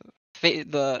the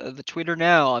Twitter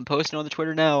now. I'm posting on the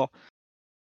Twitter now.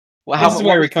 What was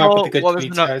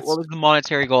the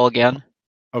monetary goal again?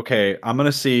 Okay, I'm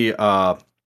gonna see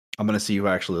who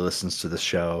actually listens to the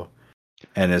show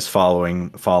and is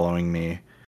following me.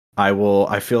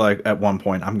 I feel like at one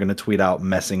point I'm gonna tweet out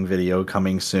messing video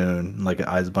coming soon, like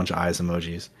a bunch of eyes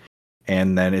emojis,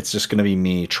 and then it's just gonna be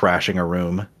me trashing a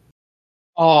room.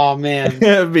 Oh man,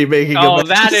 be making. Oh,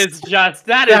 that is just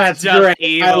That's just great.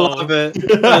 evil. I love it.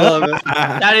 I love it.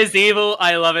 That is evil.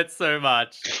 I love it so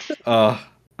much.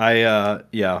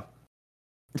 Yeah.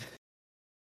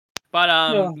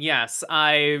 But yes,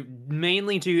 I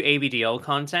mainly do ABDL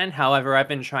content. However, I've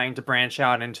been trying to branch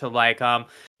out into like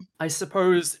I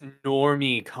suppose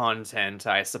normie content,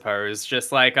 I suppose.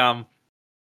 Just like I'm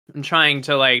trying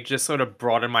to like just sort of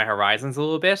broaden my horizons a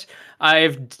little bit.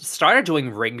 I've started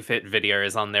doing ring fit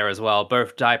videos on there as well,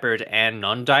 both diapered and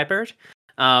non-diapered.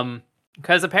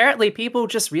 Because apparently people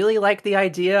just really like the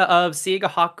idea of seeing a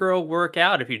hot girl work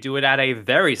out if you do it at a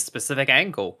very specific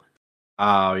angle.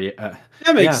 Oh yeah,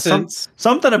 that makes sense.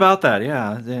 Something about that,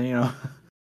 yeah. You know.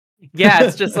 Yeah,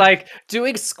 it's just like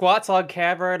doing squats on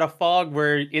camera in a fog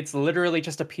where it's literally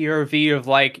just a POV of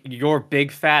like your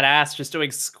big fat ass just doing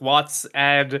squats,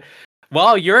 and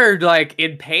while you're like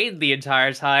in pain the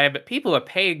entire time, people are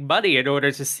paying money in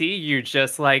order to see you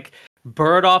just like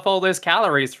burn off all those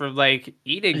calories from like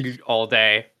eating all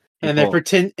day. And they're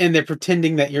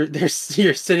pretending that you're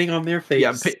sitting on their face.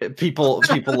 Yeah, people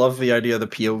love the idea of the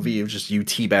POV of just you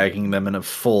teabagging them in a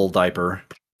full diaper.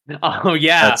 Oh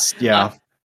yeah, yeah.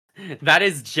 That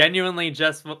is literally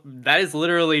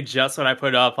just what I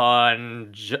put up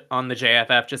on the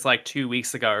JFF just like 2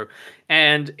 weeks ago,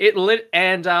 and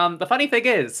the funny thing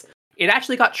is, it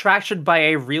actually got traction by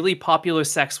a really popular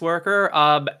sex worker,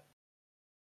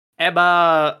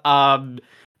 Emma,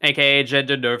 aka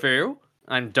Gender Novu.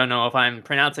 I don't know if I'm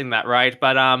pronouncing that right,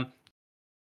 but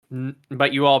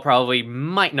you all probably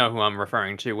might know who I'm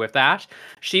referring to with that.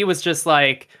 She was just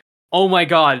like, oh my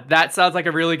god, that sounds like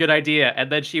a really good idea. And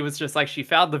then she was just like, she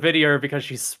found the video because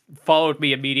she followed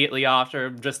me immediately after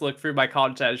and just looked through my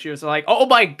content. She was like, oh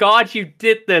my god, you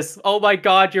did this. Oh my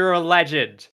god, you're a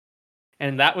legend.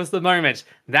 And that was the moment.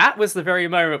 That was the very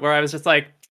moment where I was just like,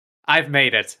 I've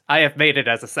made it. I have made it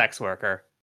as a sex worker.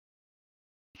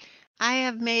 I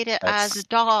have made it as a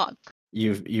dog.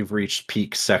 You've reached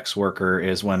peak sex worker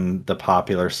is when the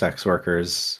popular sex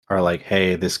workers are like,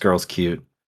 hey, this girl's cute.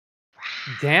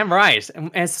 Damn right.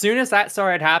 As soon as that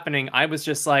started happening, I was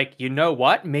just like, you know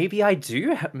what? Maybe I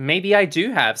do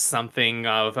have something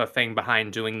of a thing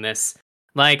behind doing this.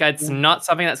 Like, it's not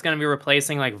something that's going to be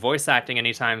replacing like voice acting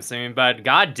anytime soon, but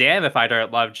god damn if I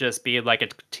don't love just being like a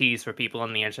tease for people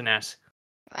on the internet.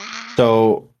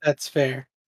 So that's fair.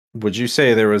 Would you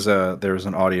say there was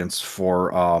an audience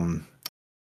for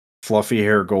fluffy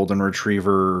hair golden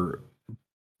retriever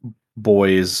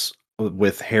boys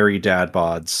with hairy dad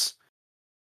bods?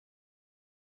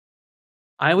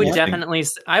 I would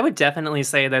definitely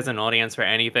say there's an audience for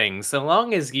anything, so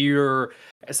long as you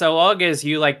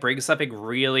like bring something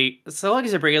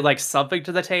like something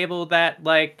to the table that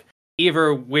like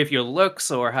either with your looks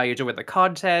or how you do with the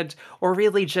content, or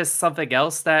really just something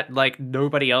else that like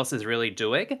nobody else is really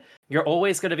doing, you're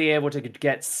always going to be able to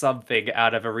get something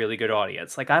out of a really good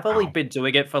audience. Like I've only been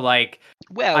doing it for like,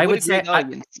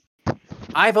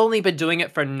 I've only been doing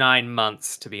it for 9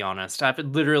 months, to be honest. I've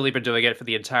literally been doing it for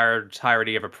the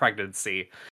entirety of a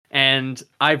pregnancy. And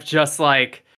I've just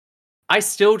like, I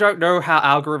still don't know how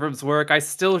algorithms work. I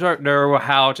still don't know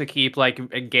how to keep like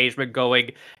engagement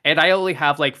going. And I only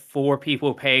have like 4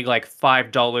 people paying like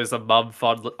 $5 a month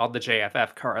on the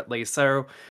JFF currently. So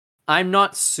I'm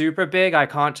not super big. I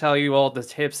can't tell you all the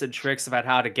tips and tricks about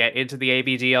how to get into the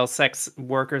ABDL sex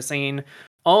worker scene.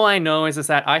 All I know is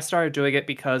that I started doing it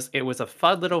because it was a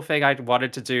fun little thing I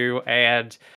wanted to do.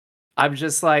 And I'm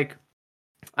just like,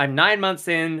 I'm 9 months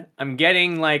in. I'm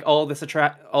getting like all this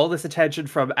attention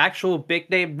from actual big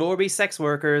name normie sex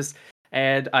workers,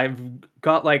 and I've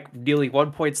got like nearly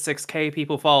 1.6k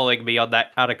people following me on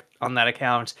that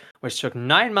account, which took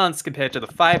 9 months compared to the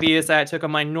 5 years that it took on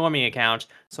my normie account.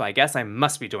 So I guess I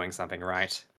must be doing something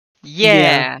right.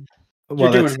 Yeah.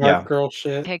 You're doing hard girl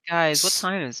shit. Hey guys, what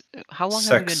time is it? How long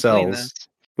Sex have we been sells. doing this?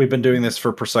 We've been doing this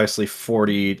for precisely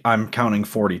 40. I'm counting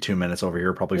 42 minutes over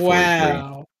here, probably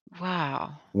 43. Wow.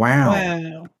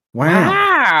 Owen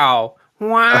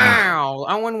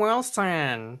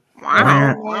Wilson.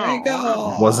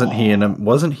 Wow. Wasn't he in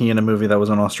a movie that was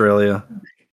in Australia?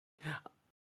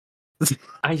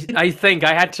 I think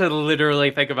I had to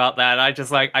literally think about that. I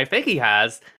think he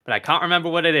has, but I can't remember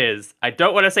what it is. I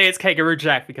don't want to say it's Kangaroo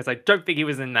Jack because I don't think he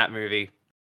was in that movie.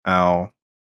 Oh.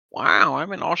 Wow,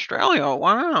 I'm in Australia.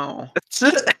 Wow.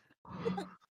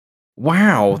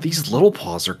 Wow, these little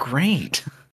paws are great.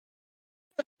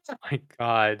 Oh my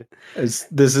god.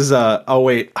 This is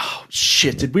oh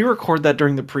shit, did we record that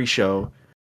during the pre-show?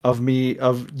 of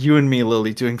you and me,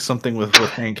 Lily, doing something with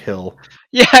Hank Hill.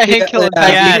 Yeah, Hank Hill and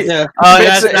Peggy. Yes. Oh,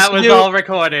 yes, that was all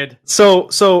recorded. So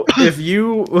if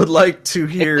you would like to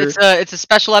hear, it's a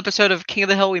special episode of King of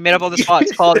the Hill. We made up on the spot.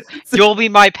 It's called "You'll Be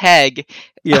My Peg."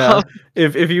 Yeah,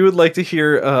 if you would like to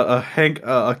hear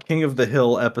a King of the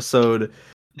Hill episode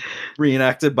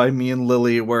reenacted by me and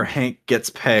Lily, where Hank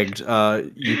gets pegged,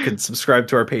 you can subscribe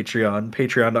to our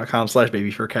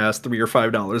patreon.com/babyforcast, $3 or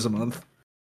 $5 a month.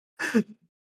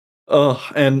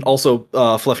 And also,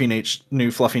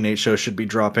 new Fluffy Nate show should be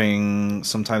dropping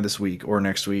sometime this week or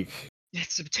next week.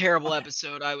 It's a terrible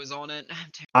episode. I was on it.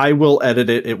 I will edit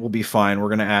it. It will be fine. We're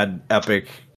gonna add epic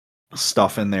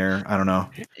stuff in there. I don't know.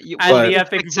 Add the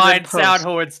epic Vine sound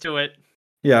horns to it.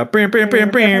 Yeah.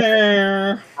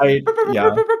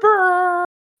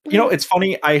 You know, it's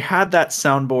funny. I had that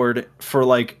soundboard for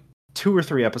like 2 or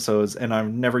 3 episodes, and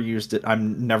I've never used it.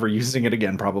 I'm never using it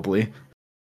again, probably.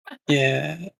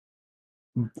 Yeah.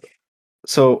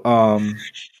 So,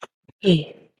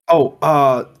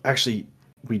 actually,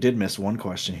 we did miss one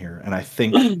question here, and I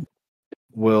think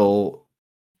we'll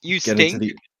get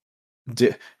into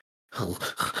the.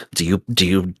 Do you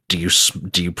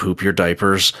poop your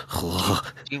diapers? Do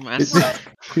you mess?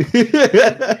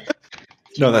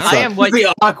 No, that's not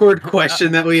the awkward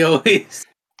question that we always.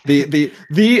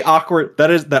 The awkward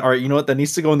that. All right, you know what? That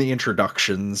needs to go in the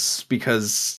introductions,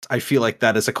 because I feel like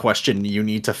that is a question you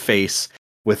need to face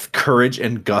with courage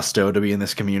and gusto to be in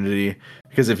this community.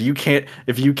 Because if you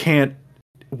can't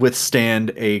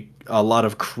withstand a lot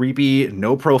of creepy,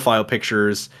 no profile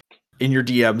pictures in your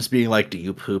DMs being like, "Do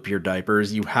you poop your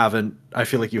diapers?" I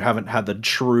feel like you haven't had the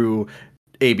true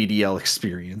ABDL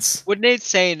experience. What Nate's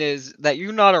saying is that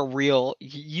you're not a real,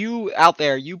 you out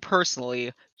there, you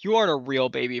personally, you aren't a real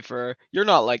baby fur. You're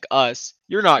not like us.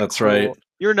 You're not. That's cool. right.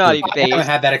 You're not even. I haven't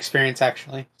had that experience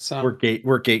actually. So we're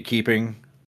gatekeeping,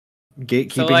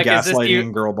 so, like, gaslighting,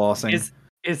 and girl bossing. Is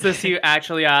this you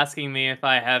actually asking me if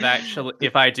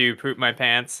I do poop my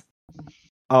pants?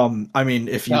 I mean,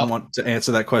 if you want to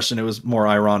answer that question, it was more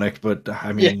ironic, but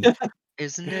I mean,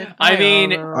 isn't it? I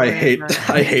mean, I hate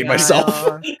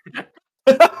myself.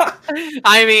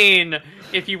 I mean,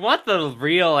 if you want the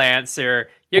real answer,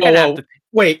 you're gonna have to.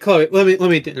 Wait, Chloe, let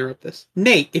me interrupt this.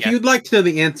 Nate, if you'd like to know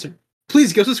the answer,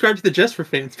 please go subscribe to the Just for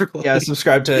Fans for Chloe. Yeah,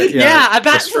 subscribe to. Yeah,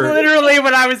 that's literally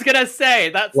what I was gonna say.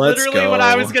 That's literally what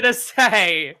I was gonna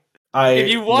say. If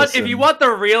you want the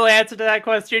real answer to that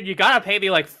question, you gotta pay me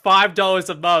like $5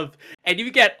 a month, and you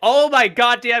get all my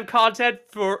goddamn content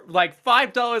for like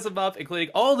 $5 a month, including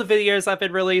all the videos I've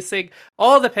been releasing,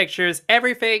 all the pictures,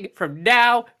 everything from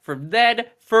now, from then,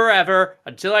 forever,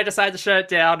 until I decide to shut it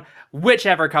down,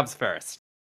 whichever comes first.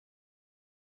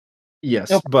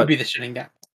 Yes, but be the shutting down.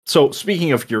 So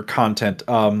speaking of your content,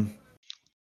 the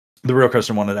real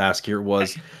question I wanted to ask here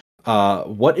was,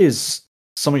 what is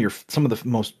some of the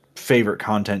most favorite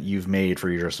content you've made for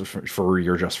your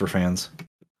Just for Fans?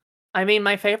 I mean,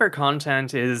 my favorite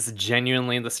content is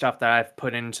genuinely the stuff that I've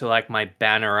put into like my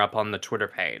banner up on the Twitter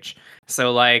page.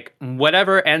 So like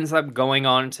whatever ends up going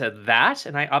on to that,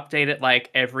 and I update it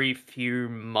like every few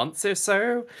months or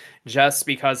so, just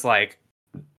because like,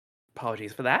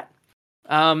 apologies for that.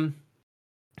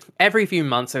 Every few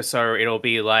months or so, it'll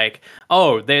be like,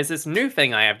 oh, there's this new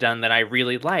thing I have done that I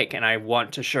really like, and I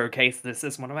want to showcase this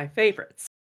as one of my favorites.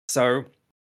 So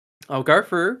I'll go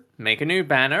through, make a new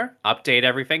banner, update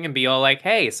everything, and be all like,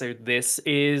 hey, so this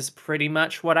is pretty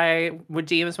much what I would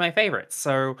deem as my favorites.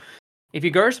 So if you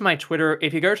go to my Twitter,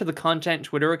 if you go to the content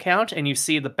Twitter account and you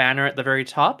see the banner at the very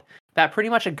top, that pretty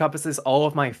much encompasses all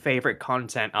of my favorite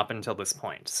content up until this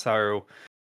point. So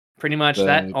pretty much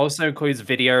that also includes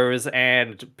videos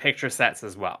and picture sets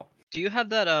as well. Do you have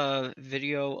that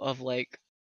video of like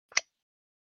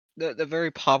the very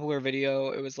popular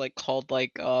video? It was like called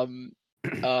like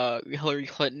Hillary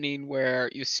Clintoning,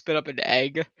 where you spit up an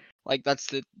egg. Like that's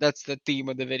the theme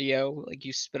of the video. Like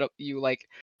you spit up, you like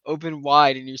open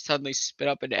wide and you suddenly spit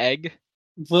up an egg.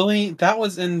 Lily, that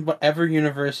was in whatever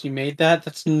universe you made that.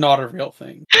 That's not a real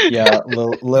thing. Yeah,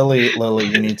 Lily,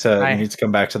 you need to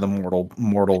come back to the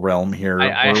mortal realm here.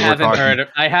 I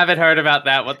haven't heard about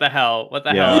that. What the hell? What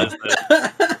the hell is this?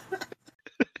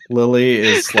 Lily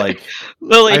is like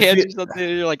Lily hands you something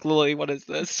and you're like, Lily, what is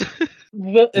this?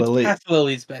 It's past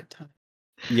Lily's bedtime.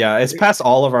 Yeah, it's past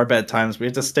all of our bedtimes. We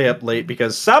have to stay up late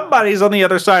because somebody's on the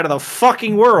other side of the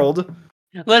fucking world.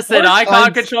 Listen, I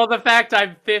can't control the fact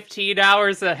I'm 15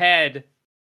 hours ahead.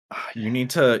 You need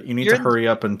to hurry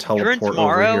up and teleport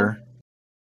over here.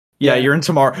 Yeah, you're in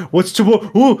tomorrow. What's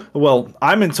tomorrow? Ooh, well,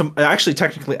 I'm in actually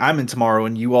technically I'm in tomorrow,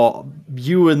 and you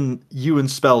and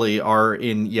Spelly are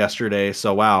in yesterday.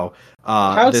 So wow.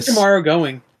 How's tomorrow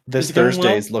going? This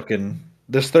Thursday's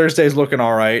looking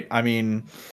all right. I mean,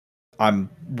 I'm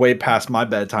way past my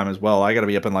bedtime as well. I got to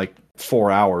be up in like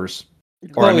 4 hours.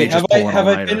 Or Chloe, have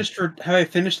I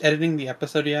finished editing the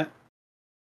episode yet?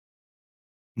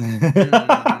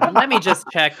 Let me just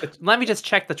check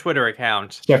the Twitter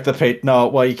account. Check the page. No,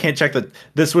 well, you can't check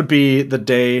this would be the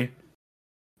day.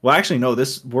 Well, actually, no.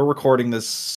 We're recording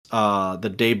this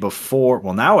the day before.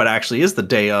 Well, now it actually is the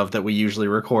day of that we usually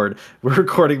record. We're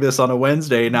recording this on a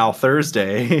Wednesday, now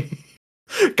Thursday.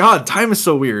 God, time is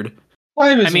so weird.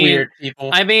 Time is weird,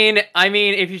 people. I mean,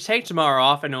 if you take tomorrow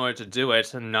off in order to do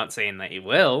it, I'm not saying that you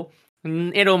will,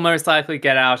 it'll most likely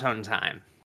get out on time.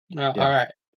 All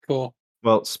right, cool.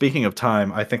 Well, speaking of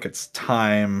time, I think it's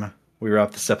time we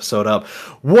wrap this episode up.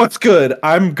 What's good?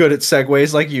 I'm good at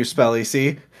segues like you, Spelly,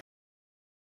 see?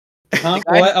 Huh?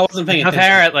 Well, I wasn't paying attention.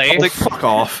 Apparently. Oh, fuck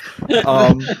off.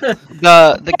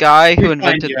 The guy who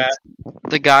invented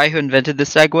the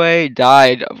Segway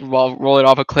died while rolling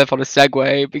off a cliff on a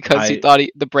Segway because he thought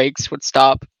the brakes would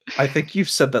stop. I think you've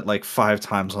said that like 5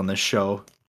 times on this show.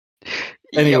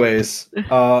 Anyways,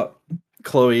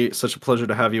 Chloe, such a pleasure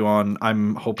to have you on.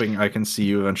 I'm hoping I can see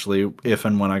you eventually if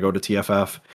and when I go to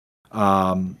TFF.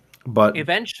 But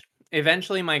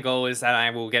eventually my goal is that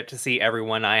I will get to see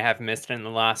everyone I have missed in the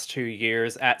last 2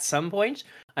 years at some point.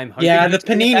 I'm hoping the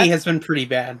panini has been pretty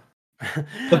bad.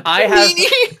 I have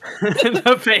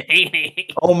the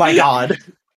panini. Oh my god.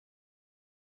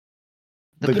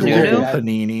 The global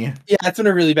panini. Yeah, it's been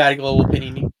a really bad global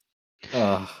panini.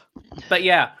 But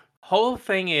yeah, whole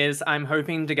thing is I'm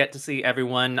hoping to get to see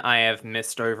everyone I have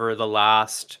missed over the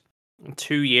last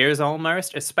 2 years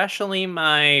almost, especially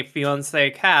my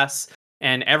fiance Cass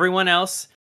and everyone else.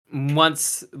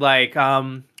 Once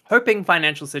hoping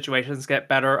financial situations get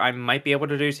better, I might be able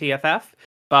to do TFF,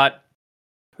 but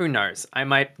who knows? I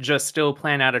might just still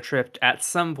plan out a trip at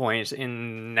some point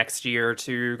in next year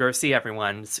to go see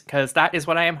everyone, because that is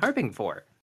what I am hoping for.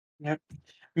 Yep.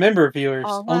 Remember, viewers,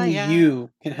 only you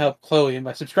can help Chloe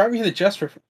by subscribing to the Just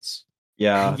Reference.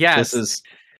 Yeah. Yes. This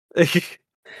is.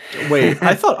 Wait,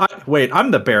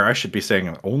 I'm the bear. I should be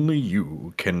saying only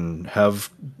you can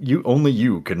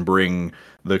bring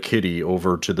the kitty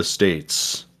over to the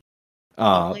States.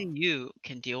 Only you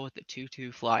can deal with the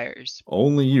 2-2 flyers.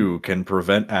 Only you can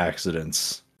prevent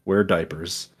accidents. Wear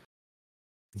diapers.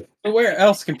 Where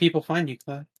else can people find you,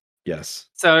 Clay? Yes.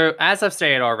 So, as I've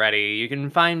stated already, you can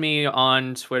find me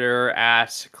on Twitter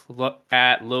at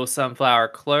Lil Sunflower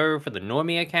Clo for the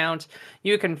Normie account.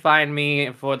 You can find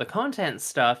me for the content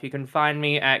stuff. You can find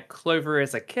me at Clover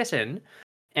is a Kitten.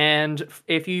 And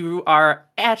if you are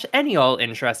at any all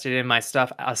interested in my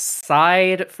stuff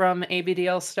aside from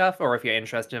ABDL stuff, or if you're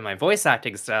interested in my voice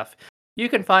acting stuff, you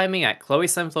can find me at Chloe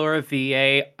Sunflower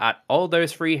VA at all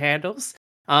those free handles.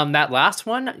 That last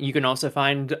one, you can also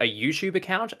find a YouTube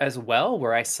account as well,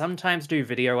 where I sometimes do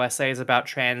video essays about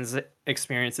trans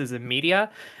experiences in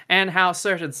media and how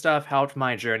certain stuff helped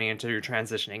my journey into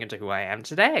transitioning into who I am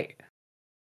today.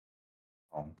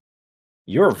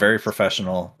 You're very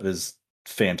professional. It is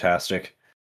fantastic.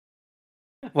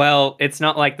 Well, it's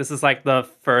not like this is like the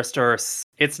first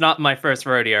it's not my first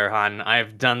rodeo, hon.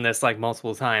 I've done this like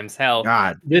multiple times. Hell,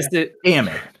 God, damn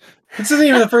it. This isn't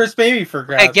even the first baby for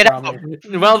Grabs. Hey, get out.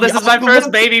 Well, this is my first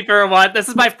baby for one. This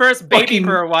is my first baby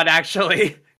for one,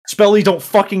 actually. Spelly, don't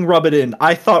fucking rub it in.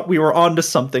 I thought we were onto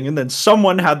something, and then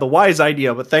someone had the wise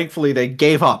idea, but thankfully they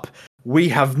gave up. We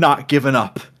have not given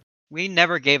up. We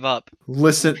never gave up.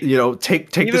 Listen,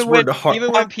 take this word to heart.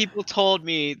 Even when people told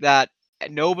me that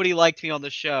nobody liked me on the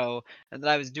show, and that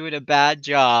I was doing a bad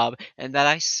job, and that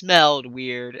I smelled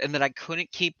weird, and that I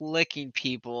couldn't keep licking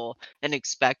people and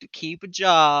expect to keep a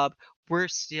job, we're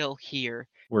still here.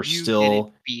 We're you still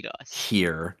didn't beat us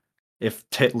here. If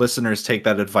listeners take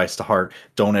that advice to heart,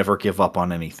 don't ever give up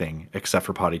on anything except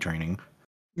for potty training.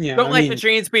 Yeah, don't let the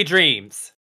dreams be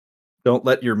dreams. Don't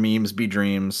let your memes be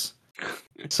dreams.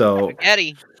 So,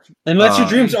 Eddie, unless your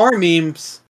dreams are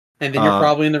memes, and then you're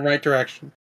probably in the right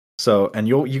direction. So, and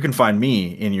you can find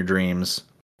me in your dreams.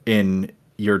 But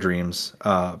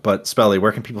Spelly,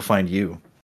 where can people find you?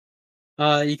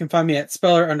 You can find me at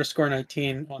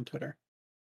Speller_19 on Twitter.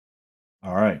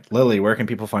 All right, Lily, where can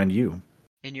people find you?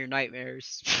 In your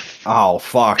nightmares. Oh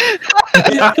fuck!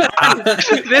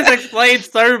 This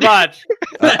explains so much.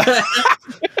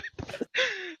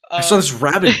 I saw this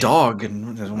rabid dog,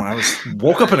 and when I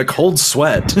woke up in a cold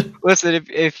sweat. Listen,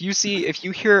 if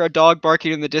you hear a dog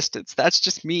barking in the distance, that's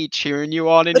just me cheering you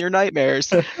on in your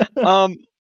nightmares. But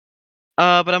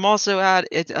I'm also at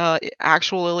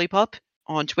actual Lily Pup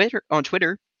on Twitter,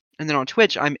 and then on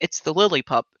Twitch, it's the Lily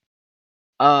Pup.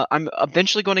 I'm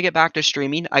eventually going to get back to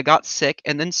streaming. I got sick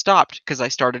and then stopped because I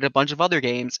started a bunch of other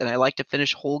games, and I like to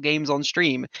finish whole games on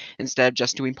stream instead of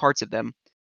just doing parts of them.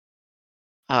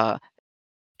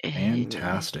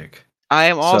 Fantastic. I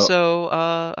am So- also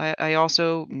I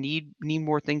also need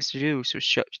more things to do. So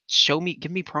show me,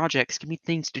 give me projects, give me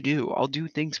things to do. I'll do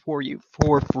things for you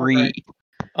for free.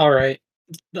 All right.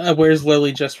 Where's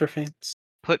Lily just for fans?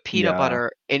 Put peanut Yeah.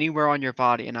 butter anywhere on your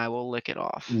body, and I will lick it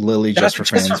off. Lily That's just for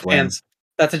fans wins.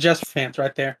 That's a just for fans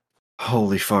right there.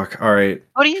 Holy fuck! All right.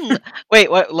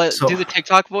 Wait, what? Let's So- do the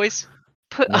TikTok voice.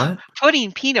 What?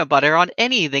 Putting peanut butter on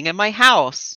anything in my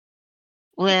house.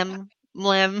 Lim.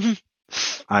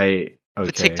 Okay.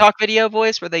 The TikTok video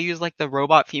voice where they use like the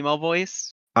robot female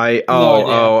voice. No idea.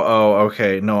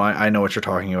 Okay. No, I know what you're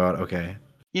talking about. Okay.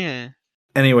 Yeah.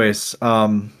 Anyways,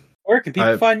 Where can people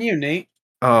I- find you, Nate?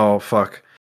 oh fuck.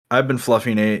 I've been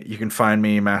Fluffy Nate. You can find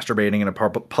me masturbating in a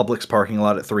Publix parking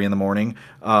lot at 3 a.m.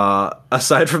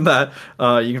 Aside from that,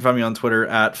 you can find me on Twitter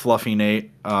at Fluffy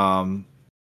Nate.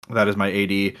 That is my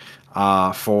AD.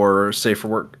 For safer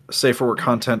work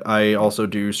content, I also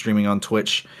do streaming on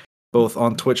Twitch. Both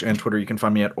on Twitch and Twitter, you can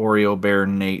find me at Oreo Bear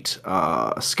Nate.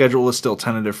 Schedule is still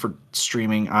tentative for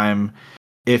streaming.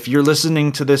 If you're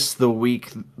listening to this the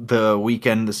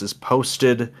weekend this is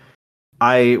posted,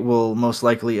 I will most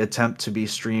likely attempt to be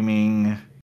streaming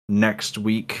next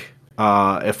week.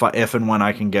 If and when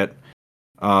I can get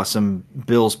some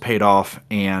bills paid off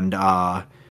and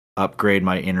upgrade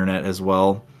my internet as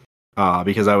well,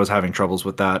 because I was having troubles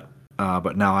with that.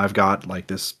 But now I've got like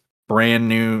this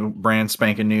brand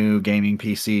spanking new gaming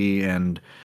PC, and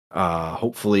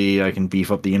hopefully I can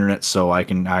beef up the internet so I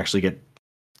can actually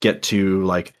get to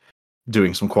like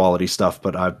doing some quality stuff.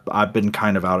 But I've been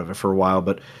kind of out of it for a while.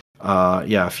 But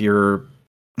yeah, if you're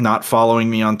not following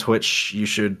me on Twitch, you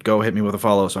should go hit me with a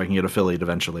follow so I can get affiliate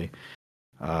eventually.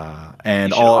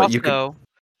 And you can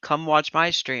come watch my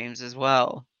streams as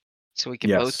well, so we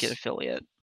can both get affiliate.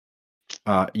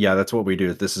 Yeah, that's what we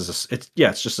do. This is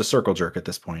it's just a circle jerk at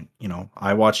this point. You know,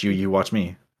 I watch you, you watch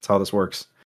me. That's how this works.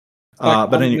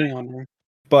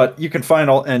 But you can find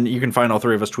all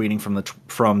three of us tweeting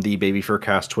from the Baby Fur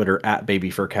Cast Twitter at Baby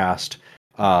Fur Cast.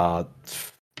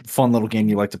 Fun little game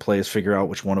you like to play is figure out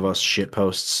which one of us shit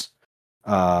posts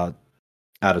at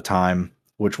a time.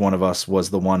 Which one of us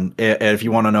was the one? If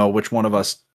you want to know which one of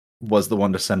us was the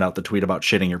one to send out the tweet about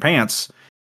shitting your pants,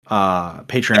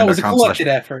 Patreon.com. That was a collected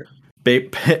effort.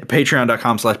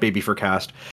 Patreon.com/babyfurcast.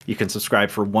 You can subscribe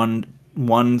for $1,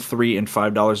 $3, and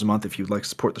 $5 a month if you'd like to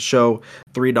support the show.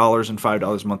 $3 and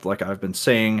 $5 a month, like I've been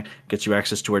saying, gets you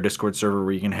access to our Discord server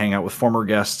where you can hang out with former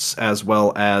guests as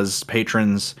well as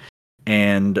patrons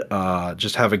and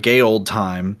just have a gay old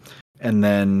time. And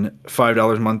then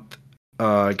 $5 a month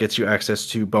gets you access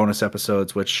to bonus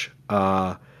episodes, which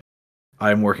I'm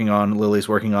working on. Lily's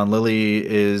working on. Lily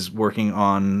is working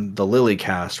on the Lily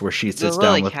Cast, where she sits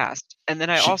down with. Cast. And then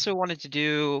I also wanted to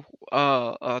do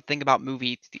a thing about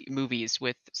movies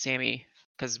with Sammy,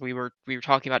 because we were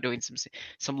talking about doing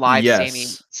some live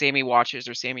Sammy watches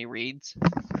or Sammy reads.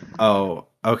 Oh,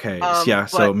 okay. Yeah.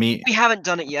 So we haven't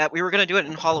done it yet. We were gonna do it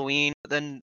in Halloween, but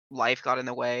then life got in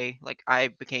the way. Like I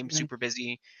became super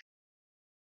busy.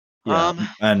 Yeah,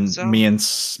 me and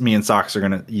Socks are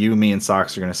gonna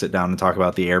sit down and talk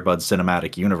about the Air Buds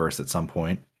cinematic universe at some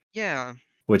point. Yeah,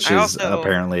 which is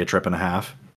apparently a trip and a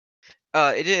half.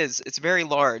 It is. It's very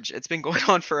large. It's been going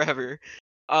on forever.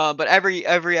 But every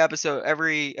episode,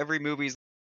 every movie's.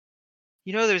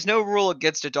 There's no rule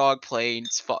against a dog playing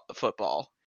football.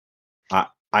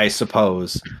 I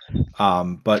suppose,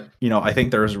 but I think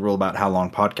there is a rule about how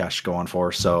long podcasts should go on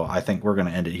for. So I think we're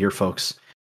gonna end it here, folks.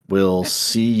 We'll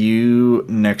see you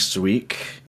next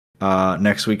week.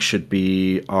 Next week should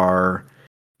be our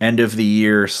end of the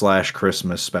year /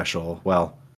 Christmas special.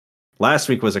 Well, last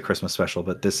week was a Christmas special,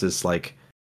 but this is like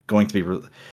going to be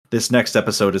this next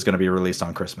episode is going to be released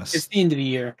on Christmas. It's the end of the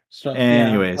year. So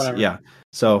anyways, yeah.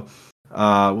 So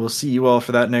we'll see you all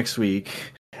for that next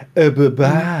week.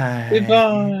 Bye-bye.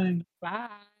 Goodbye. Bye.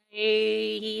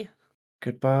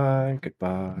 Goodbye.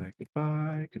 Goodbye.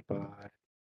 Goodbye. Goodbye.